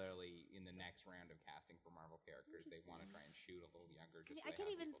 particularly in the next round of casting for Marvel characters, they want to try and shoot a little younger. Just I can't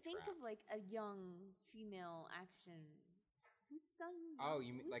even think of like a young female action. Who's done? Oh,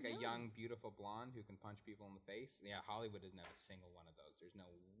 you mean like a young, beautiful blonde who can punch people in the face? Yeah, Hollywood doesn't have a single one of those. There's no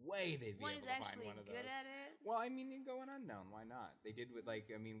way they'd be able to find one of those. Good at it? Well, I mean, you go an unknown. Why not? They did with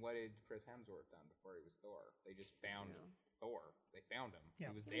what did Chris Hemsworth done before he was Thor? They just found Thor. They found him.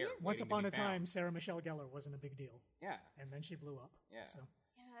 Yeah. He was there. Once upon a time, Sarah Michelle Gellar wasn't a big deal. Yeah. And then she blew up. Yeah. So.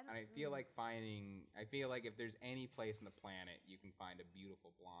 I feel like if there's any place on the planet you can find a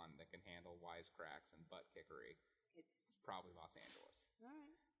beautiful blonde that can handle wisecracks and butt kickery, it's probably Los Angeles. All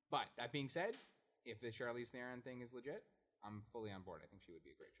right. But that being said, if the Charlize Theron thing is legit, I'm fully on board. I think she would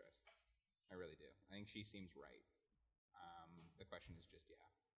be a great choice. I really do. I think she seems right. The question is just,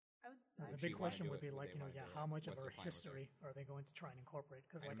 the big question would be like, how much of her history are they going to try and incorporate?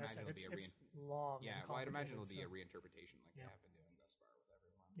 Because like I said, it's long. Yeah, well, I'd imagine it'll be a reinterpretation like they have been doing thus far with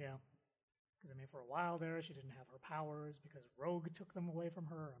everyone. Yeah. Because, I mean, for a while there, she didn't have her powers because Rogue took them away from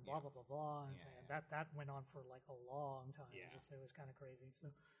her and blah, blah, blah, blah. And that went on for, like, a long time. Yeah. It was kind of crazy.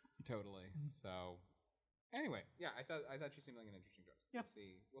 So totally. So, anyway, I thought she seemed like an interesting choice. Yeah.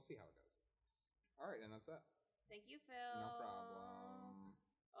 We'll see how it goes. All right, and that's that. Thank you, Phil. No problem.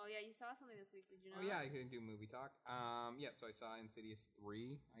 Oh, yeah, you saw something this week, did you know? Oh, yeah, I couldn't do movie talk. So I saw Insidious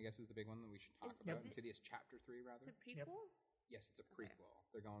 3, I guess is the big one that we should talk about. Insidious Chapter 3, rather. It's a prequel? Yes, it's a prequel.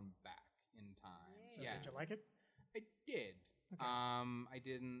 Okay. They're going back in time. So did you like it? I did. Okay. I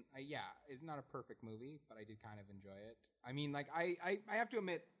didn't. It's not a perfect movie, but I did kind of enjoy it. I mean, like I have to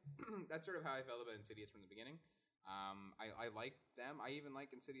admit, that's sort of how I felt about Insidious from the beginning. I like them. I even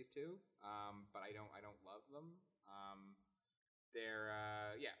like Insidious 2, but I don't love them.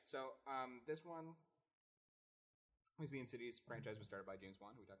 So this one. The Insidious franchise was started by James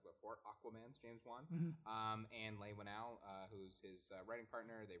Wan, who we talked about before. Aquaman's James Wan. And Leigh Whannell, who's his writing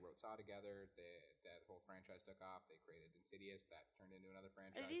partner. They wrote Saw together. That whole franchise took off. They created Insidious. That turned into another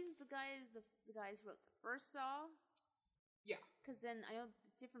franchise. Are these the guys who wrote the first Saw? Yeah. Because then I know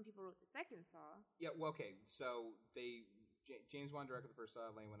different people wrote the second Saw. Yeah, well, okay. So James Wan directed the first Saw.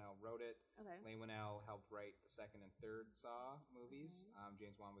 Leigh Whannell wrote it. Okay. Leigh Whannell helped write the second and third Saw movies.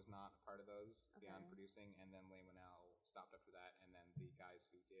 James Wan was not a part of those beyond producing. And then Leigh Whannell stopped after that, and then the guys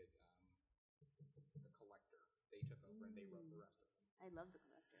who did The Collector, they took over and they wrote the rest of them. I love The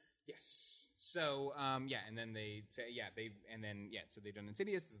Collector. Yes. So and then so they've done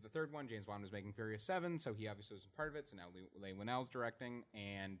Insidious. This is the third one. James Wan was making Furious 7, so he obviously was a part of it. So now Leigh Whannell's directing,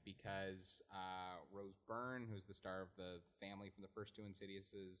 and because Rose Byrne, who's the star of the family from the first two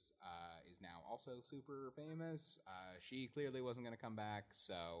Insidiouses, is now also super famous, she clearly wasn't going to come back.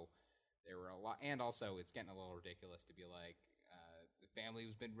 So there were a lot, and also it's getting a little ridiculous to be like, the family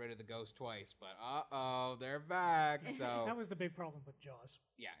has been rid of the ghost twice, but they're back. So that was the big problem with Jaws.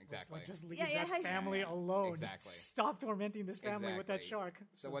 Yeah, exactly. Like, just leave that family alone. Exactly. Just stop tormenting this family with that shark.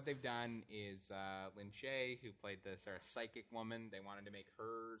 So what they've done is Lin Shaye, who played the sort of psychic woman, they wanted to make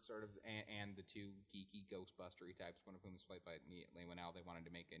her sort of, and the two geeky ghostbustery types, one of whom is played by Leigh Whannell, they wanted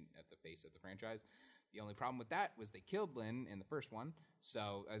to make it at the face of the franchise. The only problem with that was they killed Lin in the first one,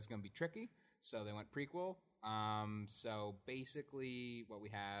 so it's going to be tricky. So they went prequel. So basically what we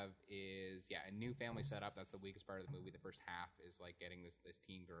have is, a new family setup. That's the weakest part of the movie. The first half is like getting this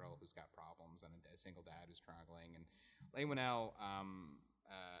teen girl who's got problems and a single dad who's struggling. And Leigh Whannell,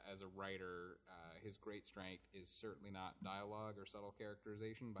 as a writer, his great strength is certainly not dialogue or subtle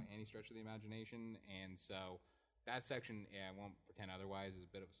characterization by any stretch of the imagination. And so that section, I won't pretend otherwise, is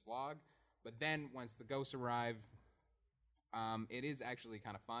a bit of a slog. But then once the ghosts arrive, It is actually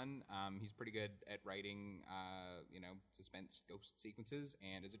kind of fun. He's pretty good at writing, suspense ghost sequences.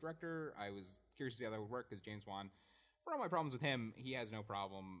 And as a director, I was curious to see how that would work because James Wan, for all my problems with him, he has no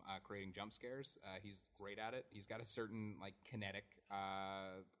problem creating jump scares. He's great at it. He's got a certain kinetic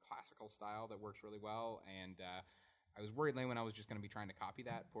classical style that works really well. And I was worried when I was just going to be trying to copy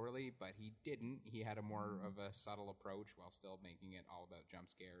that poorly, but he didn't. He had a more of a subtle approach while still making it all about jump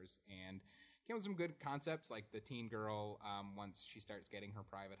scares. And came with some good concepts, like the teen girl, once she starts getting her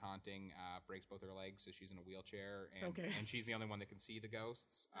private haunting, breaks both her legs, so she's in a wheelchair, and she's the only one that can see the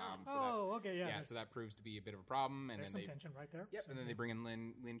ghosts. So that proves to be a bit of a problem. And there's then some tension right there. Yep, and then they bring in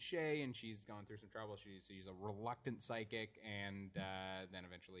Lin Shaye, and she's going through some trouble. She's a reluctant psychic, and then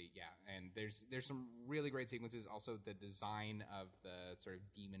eventually, and there's some really great sequences. Also, the design of the sort of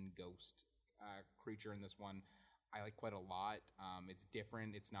demon ghost creature in this one, I like quite a lot. It's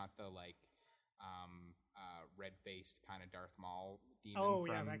different. It's not the red-faced kind of Darth Maul demon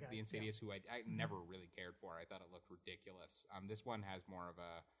from the Insidious, who I never really cared for. I thought it looked ridiculous. This one has more of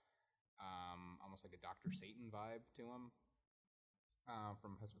a almost like a Dr. Satan vibe to him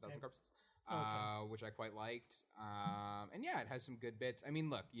from House of a Thousand Corpses, which I quite liked. And it has some good bits. I mean,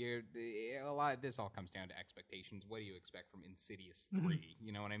 look, a lot of this all comes down to expectations. What do you expect from Insidious 3?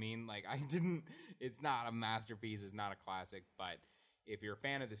 You know what I mean? It's not a masterpiece. It's not a classic, but if you're a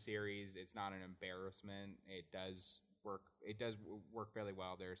fan of the series, it's not an embarrassment. It does work. It does work fairly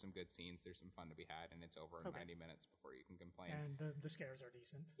well. There are some good scenes. There's some fun to be had, and it's over in 90 minutes before you can complain. And the scares are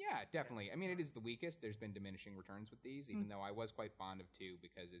decent. Yeah, definitely. Yeah. I mean, it is the weakest. There's been diminishing returns with these, even though I was quite fond of 2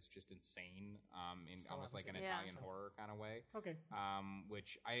 because it's just insane, in almost like an Italian horror kind of way. Okay.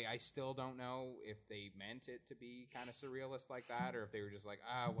 Which I still don't know if they meant it to be kind of surrealist like that, or if they were just like,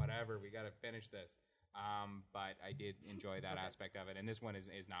 whatever, we got to finish this. But I did enjoy that aspect of it, and this one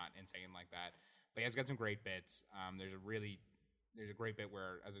is not insane like that. But it's got some great bits. There's a great bit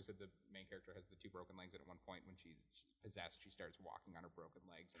where, as I said, the main character has the 2 broken legs. At one point, when she's possessed, she starts walking on her broken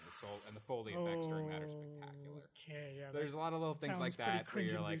legs, and the Foley effects during that are spectacular. Okay, yeah. So there's a lot of little things like that where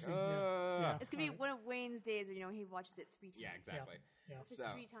you're like, It's gonna be one of Wayne's days where he watches it 3 times. Yeah, exactly. Yeah. It's 3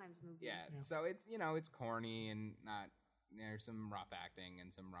 times movies. Yeah. So it's it's corny and not. There's some rough acting and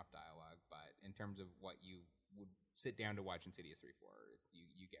some rough dialogue, but in terms of what you would sit down to watch Insidious 3 for,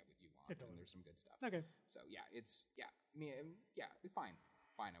 you get what you want, and there's some good stuff. Okay. So it's fine,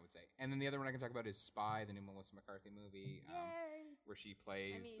 I would say. And then the other one I can talk about is Spy, the new Melissa McCarthy movie, where she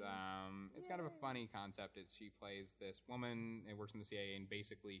plays. It's kind of a funny concept. She plays this woman and works in the CIA, and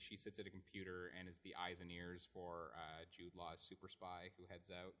basically she sits at a computer and is the eyes and ears for Jude Law's super spy who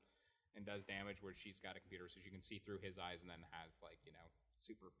heads out and does damage, where she's got a computer so she can see through his eyes, and then has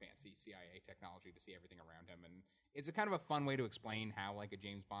super fancy CIA technology to see everything around him. And it's a kind of a fun way to explain how a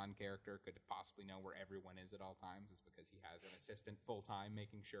James Bond character could possibly know where everyone is at all times. It's because he has an assistant full time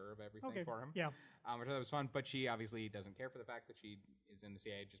making sure of everything for him. Yeah. Which I thought was fun, but she obviously doesn't care for the fact that she is in the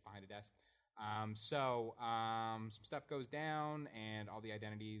CIA just behind a desk. Some stuff goes down, and all the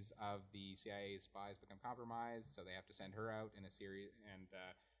identities of the CIA spies become compromised, so they have to send her out in a series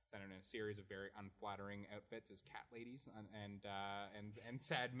sent her in a series of very unflattering outfits as cat ladies and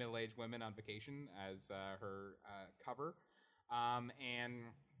sad middle-aged women on vacation as her cover. And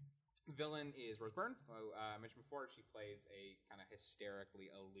the villain is Rose Byrne, who I mentioned before. She plays a kind of hysterically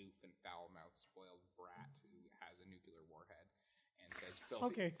aloof and foul-mouthed spoiled brat who has a nuclear warhead and says filthy...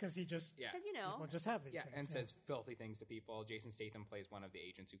 Okay, because he just... Because, people just have these things. And says filthy things to people. Jason Statham plays one of the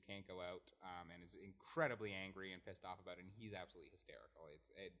agents who can't go out and is incredibly angry and pissed off about it, and he's absolutely hysterical.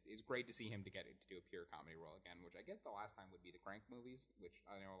 It's great to see him to do a pure comedy role again, which I guess the last time would be the Crank movies, which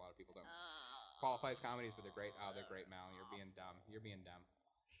I know a lot of people don't qualify as comedies, but they're great. Oh, they're great, Mal. You're being dumb.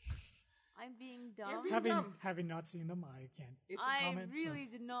 I'm being dumb. Having not seen them, I can't. I really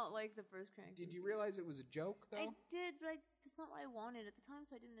did not like the first Crank. Did you realize it was a joke, though? I did, but that's not what I wanted at the time,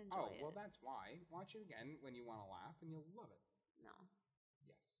 so I didn't enjoy it. Oh, well, that's why. Watch it again when you want to laugh, and you'll love it. No.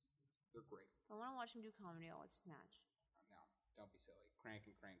 Yes, they're great. If I want to watch him do comedy, I'll watch Snatch. No, don't be silly. Crank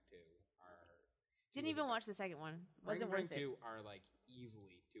and Crank 2 are... Didn't even watch the second one. Wasn't worth it. Crank 2 are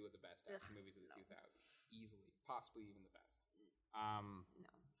easily 2 of the best action movies of the 2000s. Easily. Possibly even the best. No.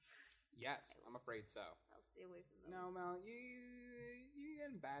 Yes, I'm afraid so. I'll stay away from those. No, Mel, you get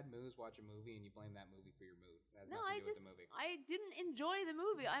in bad moods, watch a movie, and you blame that movie for your mood. That has nothing to do with the movie. I didn't enjoy the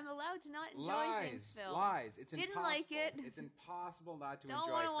movie. I'm allowed to not enjoy things, Phil. Lies. It's didn't impossible. like it. It's impossible not to Don't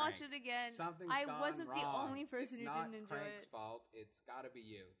enjoy want to watch Crank. it again. Something's I gone wasn't wrong. the only person who didn't enjoy It's not Crank's it. fault. It's got to be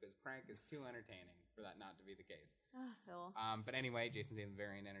you, because Crank is too entertaining for that not to be the case. Phil. But anyway, Jason Statham's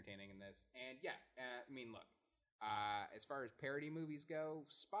very entertaining in this. And I mean, look, As far as parody movies go,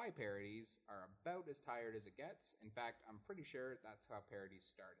 spy parodies are about as tired as it gets. In fact, I'm pretty sure that's how parodies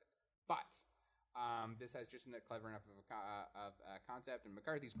started. But this has just a clever enough of a concept, and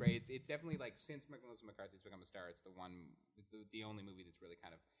McCarthy's great. It's definitely like since Melissa McCarthy's become a star, it's the only movie that's really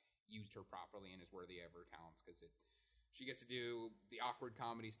kind of used her properly and is worthy of her talents because she gets to do the awkward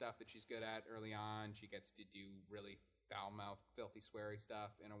comedy stuff that she's good at early on. She gets to do really foul-mouthed, filthy, sweary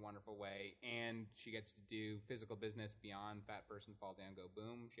stuff in a wonderful way, and she gets to do physical business beyond fat person fall down go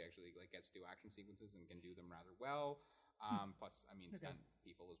boom. She actually gets to do action sequences and can do them rather well. Plus, I mean, stunt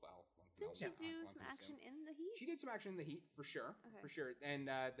people as well. Didn't she do some action in The Heat? She did some action in The Heat, for sure. Okay. For sure. And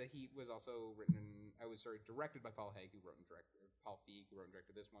The Heat was also directed by Paul Feig, who wrote and directed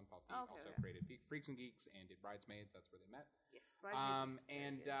this one. Paul Feig also created Freaks and Geeks and did Bridesmaids. That's where they met. Yes,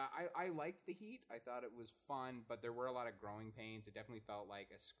 Bridesmaids. I liked The Heat. I thought it was fun, but there were a lot of growing pains. It definitely felt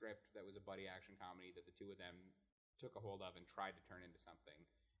like a script that was a buddy action comedy that the two of them took a hold of and tried to turn into something,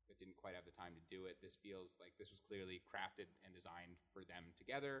 but didn't quite have the time to do it. This feels like this was clearly crafted and designed for them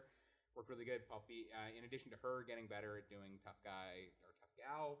together. Worked really good. Paul Feig, in addition to her getting better at doing tough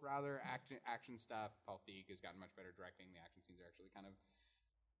gal action stuff, Paul Feig has gotten much better directing. The action scenes are actually kind of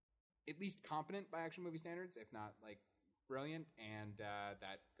at least competent by action movie standards, if not like brilliant, and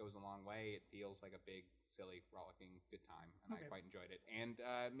that goes a long way. It feels like a big, silly, rollicking good time, and I quite enjoyed it, and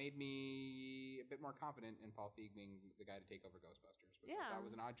made me a bit more confident in Paul Feig being the guy to take over Ghostbusters, which I thought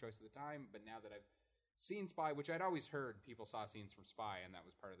was an odd choice at the time, but now that I've seen Spy, which I'd always heard people saw scenes from Spy, and that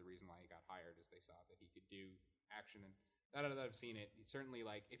was part of the reason why he got hired, is they saw that he could do action. And now that I've seen it, certainly,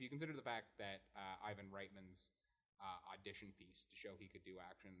 like, if you consider the fact that Ivan Reitman's audition piece to show he could do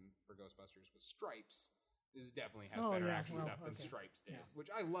action for Ghostbusters was Stripes, this definitely has better action stuff than Stripes did,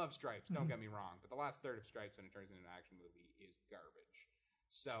 which I love Stripes, don't get me wrong, but the last third of Stripes when it turns into an action movie is garbage.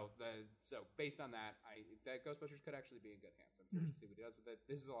 So based on that, that Ghostbusters could actually be in good hands. I'm curious to see what he does with it.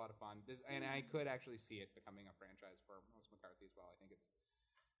 This is a lot of fun. And I could actually see it becoming a franchise for Melissa McCarthy as well. I think it's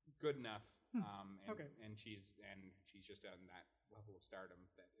good enough, and she's just on that level of stardom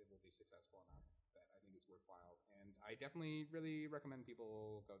that it will be successful enough that I think it's worthwhile. And I definitely really recommend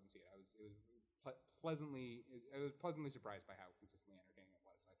people go and see it. I was pleasantly surprised by how consistently entertaining it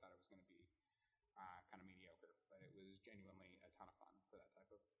was. I thought it was going to be kind of mediocre, but it was genuinely a ton of fun for that type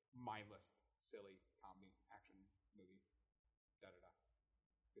of mindless, silly comedy action movie.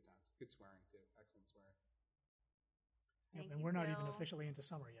 Good times. Good swearing too. Excellent swearing. And we're not even officially into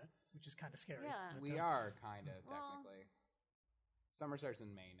summer yet, which is kind of scary. Yeah, we are kind of technically. Summer starts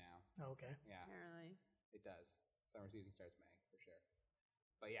in May now. Oh, okay. Yeah, apparently it does. Summer season starts May for sure.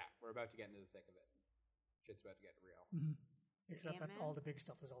 But yeah, we're about to get into the thick of it. Shit's about to get real. Mm-hmm. Except that all the big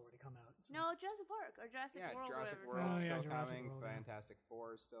stuff has already come out. So. No, Jurassic Park or Jurassic World. Jurassic World's still Jurassic coming. World, Fantastic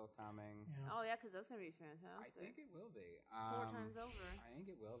Four is still coming. Yeah. Oh yeah, because that's gonna be fantastic. I think it will be. 4 times over. I think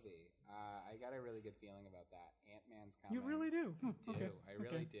it will be. I got a really good feeling about that. Ant-Man's coming. You really do. I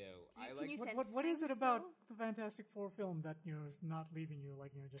really do. What is it about the Fantastic Four film that is not leaving you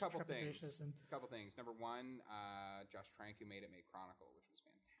just trepidatious? Couple things. Number one, Josh Trank, who made Chronicle, which was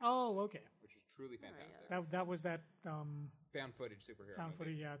fantastic. Oh, okay. Which was truly fantastic. That was that found footage superhero. Found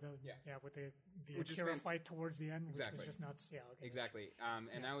footage, with the Akira fight towards the end, which was just nuts. Yeah, okay. Exactly.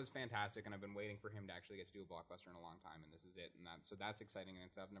 And that was fantastic, and I've been waiting for him to actually get to do a blockbuster in a long time, and this is it. And so that's exciting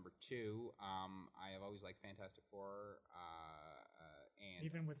and stuff. Number two, I have always liked Fantastic Four. And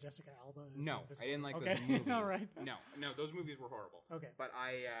even with Jessica Alba? No, I didn't like those movies. All right. No, those movies were horrible. Okay. But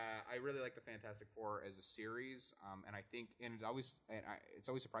I really like the Fantastic Four as a series, and I think, it's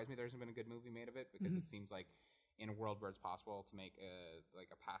always surprised me there hasn't been a good movie made of it, because it seems like in a world where it's possible to make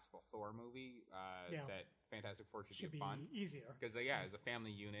a passable Thor movie, that Fantastic Four should be fun. Easier. Because as a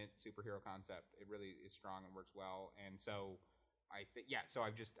family unit superhero concept, it really is strong and works well, and so. I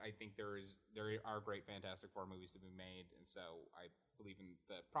think there are great Fantastic Four movies to be made, and so I believe in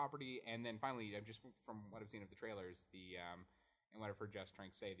the property. And then finally, just from what I've seen of the trailers, and what I've heard Jess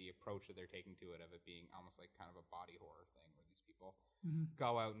Trank say, the approach that they're taking to it, of it being almost like kind of a body horror thing, where these people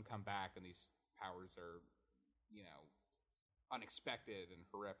go out and come back, and these powers are, unexpected and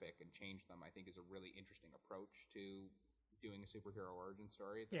horrific, and change them, I think is a really interesting approach to doing a superhero origin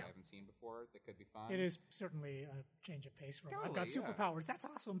story that I haven't seen before. That could be fun. It is certainly a change of pace from I've got superpowers. That's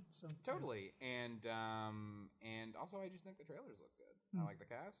awesome. So totally, and also I just think the trailers look good. I like the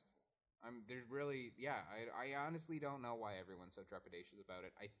cast. There's really, I honestly don't know why everyone's so trepidatious about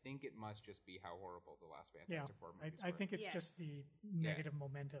it. I think it must just be how horrible the last Fantastic Four movies were. I think it's just the negative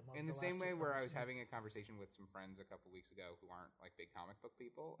momentum. Of in the same way where I was having a conversation with some friends a couple weeks ago who aren't like big comic book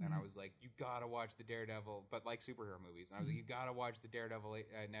people, and I was like, "You gotta watch the Daredevil," but like superhero movies, and I was like, "You gotta watch the Daredevil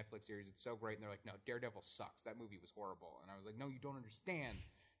Netflix series. It's so great." And they're like, "No, Daredevil sucks. That movie was horrible." And I was like, "No, you don't understand.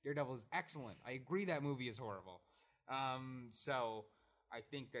 Daredevil is excellent. I agree that movie is horrible." So. I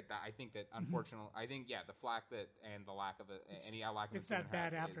think that unfortunately, I think the flack that and the lack of any lack of it's that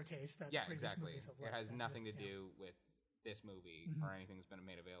bad aftertaste that exactly. Movies have it has nothing to just, do with this movie or anything that's been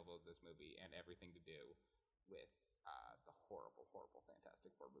made available with this movie, and everything to do with the horrible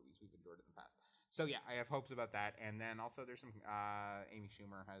Fantastic Four movies we've endured in the past. So I have hopes about that, and then also there's some Amy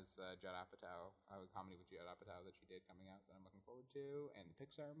Schumer has Judd Apatow, a comedy with Judd Apatow that she did coming out that I'm looking forward to, and the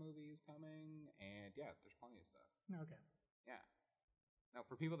Pixar movie is coming, and there's plenty of stuff. Okay. Yeah. Now,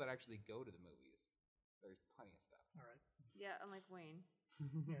 for people that actually go to the movies, there's plenty of stuff. All right. Yeah, unlike Wayne.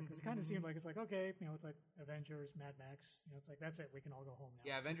 Yeah, because it kind of seemed like it's like, okay, it's like Avengers, Mad Max. It's like, that's it. We can all go home now.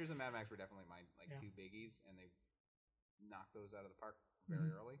 Yeah, Avengers and Mad Max were definitely my two biggies, and they knocked those out of the park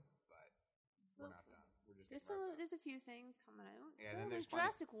very early, but we're not done. We're just there's a few things coming out. Yeah, then there's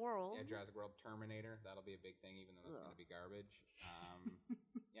Jurassic World. Yeah, Jurassic World, Terminator. That'll be a big thing, even though that's going to be garbage.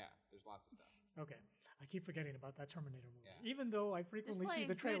 There's lots of stuff. Okay. I keep forgetting about that Terminator movie. Yeah. Even though I frequently see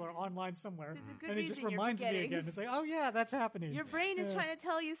the trailer online somewhere, and it just reason reminds me again. It's like, oh yeah, that's happening. Your brain is trying to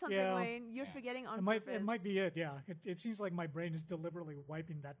tell you something, Wayne. You're forgetting on purpose. It might be it, yeah. It seems like my brain is deliberately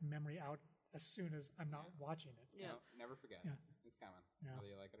wiping that memory out as soon as I'm not watching it. Yeah. No, never forget. Yeah. It's coming, whether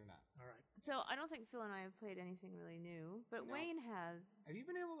you like it or not. All right. So I don't think Phil and I have played anything really new, but Wayne has. Have you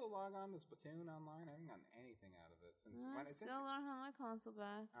been able to log on to Splatoon online? I haven't gotten anything out of it since. I still don't have my console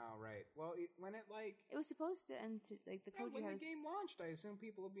back. Oh right. Well, when it it was supposed to end to the code. When the game launched, I assumed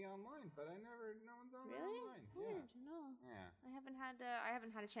people would be online, but no one's online. Weird. No. Yeah. I haven't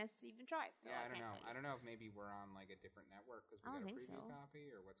had a chance to even try. So I don't know. I don't know if maybe we're on like a different network because we got a preview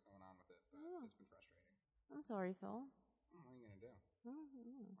copy or what's going on with it. But it's been frustrating. I'm sorry, Phil. What are you gonna do?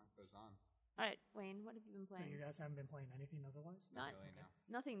 Life goes on. All right, Wayne, what have you been playing? So you guys haven't been playing anything otherwise? Not really, no.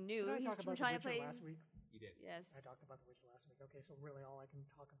 Nothing new. Did I talk about The Witcher last week? You did. Yes. I talked about The Witcher last week. Okay, so really all I can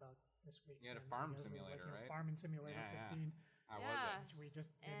talk about this week. You had a farm simulator, right? Farming Simulator 15. How was it? Which we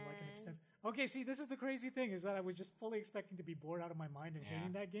just did like an extensive. Okay, see, this is the crazy thing is that I was just fully expecting to be bored out of my mind and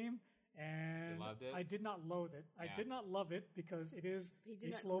hating that game. And you loved it? I did not loathe it. I did not love it because it is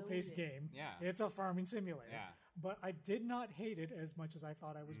a slow-paced game. Yeah. It's a farming simulator. Yeah. But I did not hate it as much as I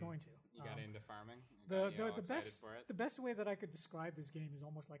thought I was going to. You got into farming? The best way that I could describe this game is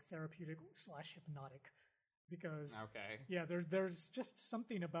almost like therapeutic / hypnotic. Because there's just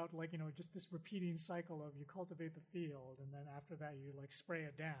something about just this repeating cycle of you cultivate the field and then after that you like spray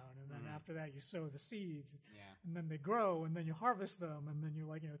it down and then after that you sow the seeds and then they grow and then you harvest them and then you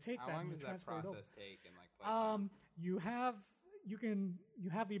take How that long and you does transfer that it over. process take and play You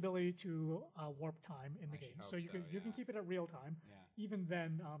have the ability to warp time in the game, so you can keep it at real time. Yeah. Even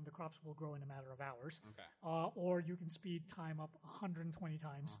then, the crops will grow in a matter of hours. Okay. Or you can speed time up 120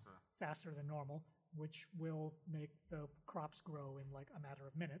 times faster than normal, which will make the crops grow in like a matter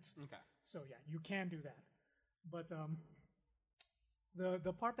of minutes. Okay. So you can do that. But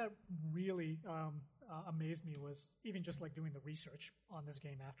the part that really amazed me was even just like doing the research on this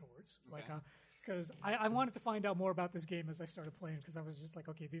game afterwards. Okay. Because I wanted to find out more about this game as I started playing because I was just like,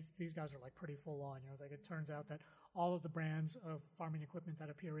 okay, these guys are like pretty full on. I was like, it turns out that all of the brands of farming equipment that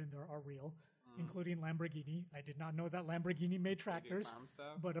appear in there are real, including Lamborghini. I did not know that Lamborghini made tractors,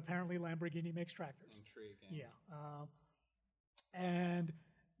 but apparently Lamborghini makes tractors. Intriguing. Yeah. And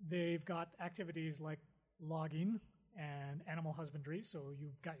they've got activities like logging and animal husbandry. So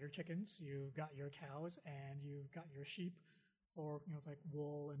you've got your chickens, you've got your cows, and you've got your sheep for, it's like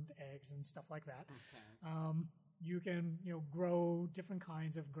wool and eggs and stuff like that. Okay. You can, grow different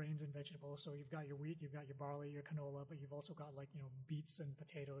kinds of grains and vegetables. So you've got your wheat, you've got your barley, your canola, but you've also got like, beets and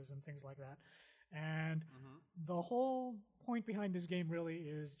potatoes and things like that. And the whole point behind this game really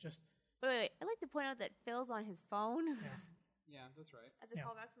is just... Wait, I'd like to point out that Phil's on his phone. Yeah, that's right. As a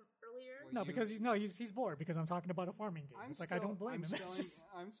callback from earlier. Well, because he's bored because I'm talking about a farming game. I don't blame him.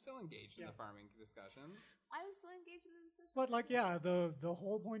 I'm still engaged in the farming discussion. I was still engaged in the discussion. But the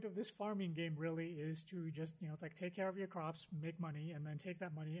whole point of this farming game really is to just it's like take care of your crops, make money, and then take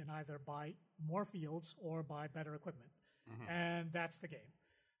that money and either buy more fields or buy better equipment, and that's the game.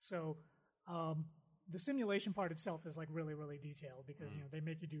 So the simulation part itself is like really, really detailed because they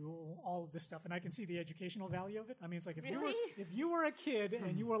make you do all of this stuff, and I can see the educational value of it. I mean, it's like if you were a kid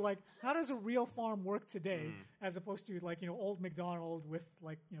and you were like, how does a real farm work today, as opposed to like old MacDonald with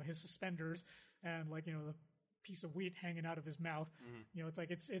like his suspenders and like the piece of wheat hanging out of his mouth. It's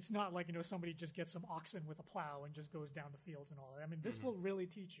like it's not like somebody just gets some oxen with a plow and just goes down the fields and all that. I mean, this will really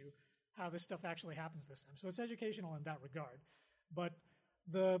teach you how this stuff actually happens this time. So it's educational in that regard. But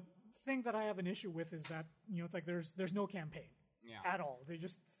the thing that I have an issue with is that it's like there's no campaign at all. They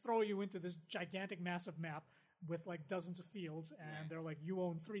just throw you into this gigantic, massive map with like dozens of fields, and they're like, you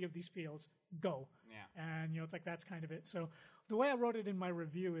own 3 of these fields, go. And it's like that's kind of it. So the way I wrote it in my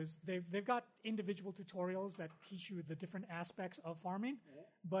review is they've got individual tutorials that teach you the different aspects of farming,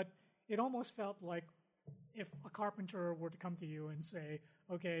 but it almost felt like if a carpenter were to come to you and say,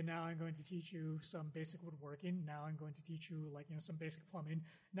 okay, now I'm going to teach you some basic woodworking. Now I'm going to teach you like, some basic plumbing.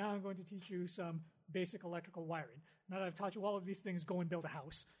 Now I'm going to teach you some basic electrical wiring. Now that I've taught you all of these things, go and build a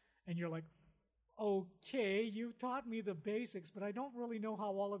house. And you're like, okay, you taught me the basics, but I don't really know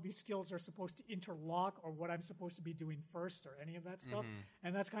how all of these skills are supposed to interlock or what I'm supposed to be doing first or any of that stuff.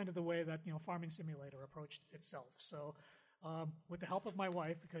 And that's kind of the way that, Farming Simulator approached itself. So with the help of my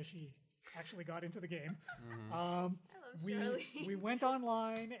wife, because she actually got into the game, we went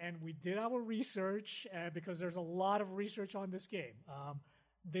online and we did our research because there's a lot of research on this game.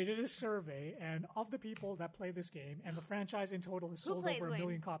 They did a survey, and of the people that play this game, and the franchise in total has sold over 1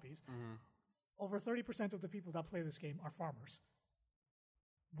 million copies, over 30% of the people that play this game are farmers.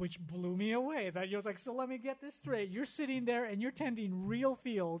 Which blew me away. That you're like, so let me get this straight. You're sitting there and you're tending real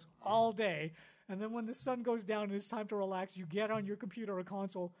fields all day, and then when the sun goes down and it's time to relax, you get on your computer or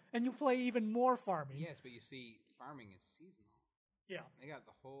console and you play even more farming. Yes, but you see, farming is seasonal. Yeah. They got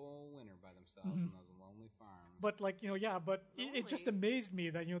the whole winter by themselves in those lonely farms. But like, but it just amazed me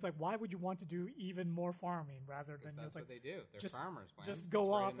that, it's like, why would you want to do even more farming rather than, that's like, what they do. They're farmers. Just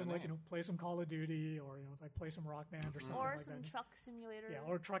go off and like, play some Call of Duty or, it's like play some Rock Band or something like that. Or some truck simulator. Yeah,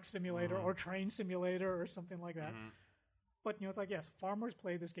 or truck simulator or train simulator or something like that. But, it's like, yes, farmers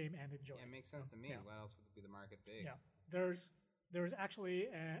play this game and enjoy it. It makes sense to me. What else would be the market be? Yeah. There's actually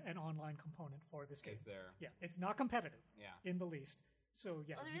an online component for this game. Is there? Yeah, it's not competitive. Yeah. In the least. So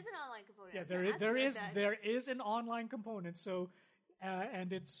yeah. Oh, there is an online component. Yeah, there is an online component. So,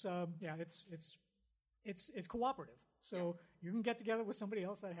 and it's cooperative. So you can get together with somebody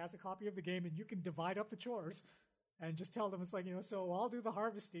else that has a copy of the game, and you can divide up the chores. And just tell them, it's like, so I'll do the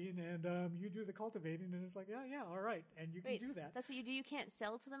harvesting and you do the cultivating. And it's like, yeah, all right. And you can do that. That's what you do? You can't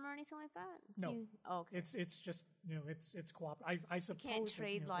sell to them or anything like that? No. Okay. It's just, it's cooperative. I suppose. You can't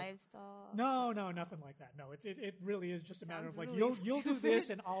trade livestock? No, nothing like that. No, it really is just a matter of like, really you'll do this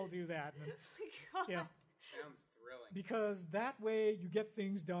and I'll do that. And, yeah. Sounds thrilling. Because that way you get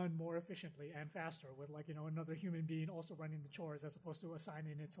things done more efficiently and faster with like, another human being also running the chores as opposed to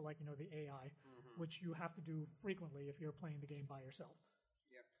assigning it to like, the AI. Which you have to do frequently if you're playing the game by yourself.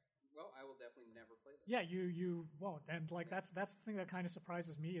 Yep. Well, I will definitely never play this. Yeah, you won't. And like that's the thing that kind of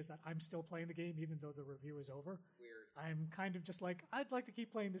surprises me is that I'm still playing the game even though the review is over. Weird. I'm kind of just like, I'd like to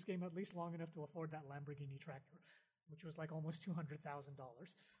keep playing this game at least long enough to afford that Lamborghini tractor, which was like almost $200,000.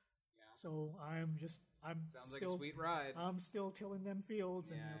 Yeah. So sounds like a sweet ride. I'm still tilling them fields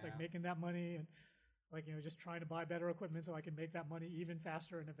and it's like making that money and like, just trying to buy better equipment so I can make that money even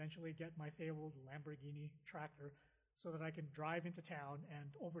faster and eventually get my fabled Lamborghini tractor so that I can drive into town and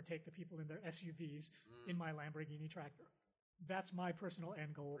overtake the people in their SUVs in my Lamborghini tractor. That's my personal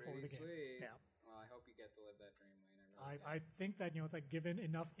end goal for the game. Sweet. Yeah. Well, I hope you get to live that dream, I Wayne. I think that, it's like given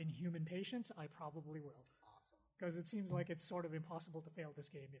enough inhuman patience, I probably will. Awesome. Because it seems like it's sort of impossible to fail this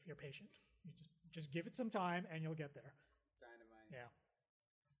game if you're patient. You just give it some time and you'll get there. Dynamite. Yeah.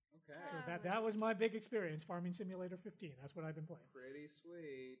 Okay. So that was my big experience, Farming Simulator 15. That's what I've been playing. Pretty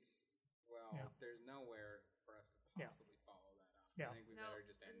sweet. Well, there's nowhere for us to possibly follow that up. Yeah. I think we better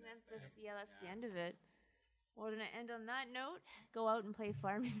just end this thing. That's the end of it. We're going to end on that note. Go out and play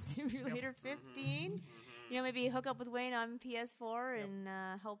Farming Simulator 15. Maybe hook up with Wayne on PS4 and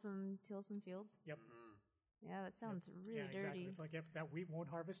help him till some fields. Yep. Yeah, that sounds really dirty. Exactly. It's like that wheat won't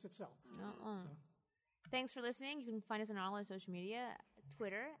harvest itself. So. Thanks for listening. You can find us on all our social media.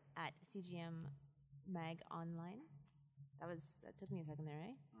 Twitter at CGM Mag Online. That took me a second there,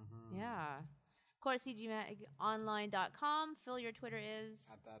 eh? Yeah. Of course, CGMagOnline.com. Phil, your Twitter is?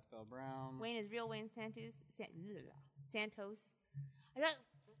 At that Phil Brown. Wayne is Real Wayne Santos. I got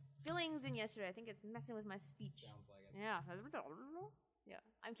fillings in yesterday. I think it's messing with my speech. Sounds like it. Yeah. Yeah.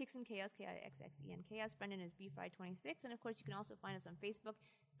 I'm Kixen Chaos, Kixxen Chaos. Brendan is BFry26. And of course, you can also find us on Facebook,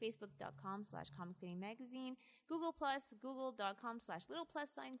 facebook.com/Comic Magazine, Google+,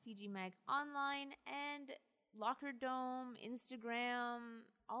 google.com/little+CG Mag Online, and Locker Dome, Instagram,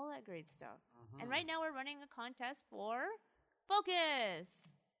 all that great stuff. And right now we're running a contest for Focus.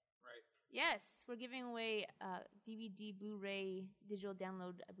 Right. Yes, we're giving away DVD, Blu-ray, digital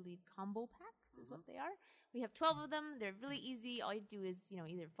download, I believe, combo packs is what they are. We have 12 of them. They're really easy. All you do is,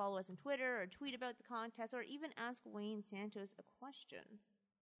 either follow us on Twitter or tweet about the contest or even ask Wayne Santos a question,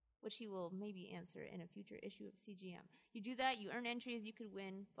 which he will maybe answer in a future issue of CGM. You do that, you earn entries, you could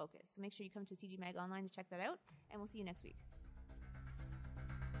win Focus. So make sure you come to CG Mag Online to check that out, and we'll see you next week.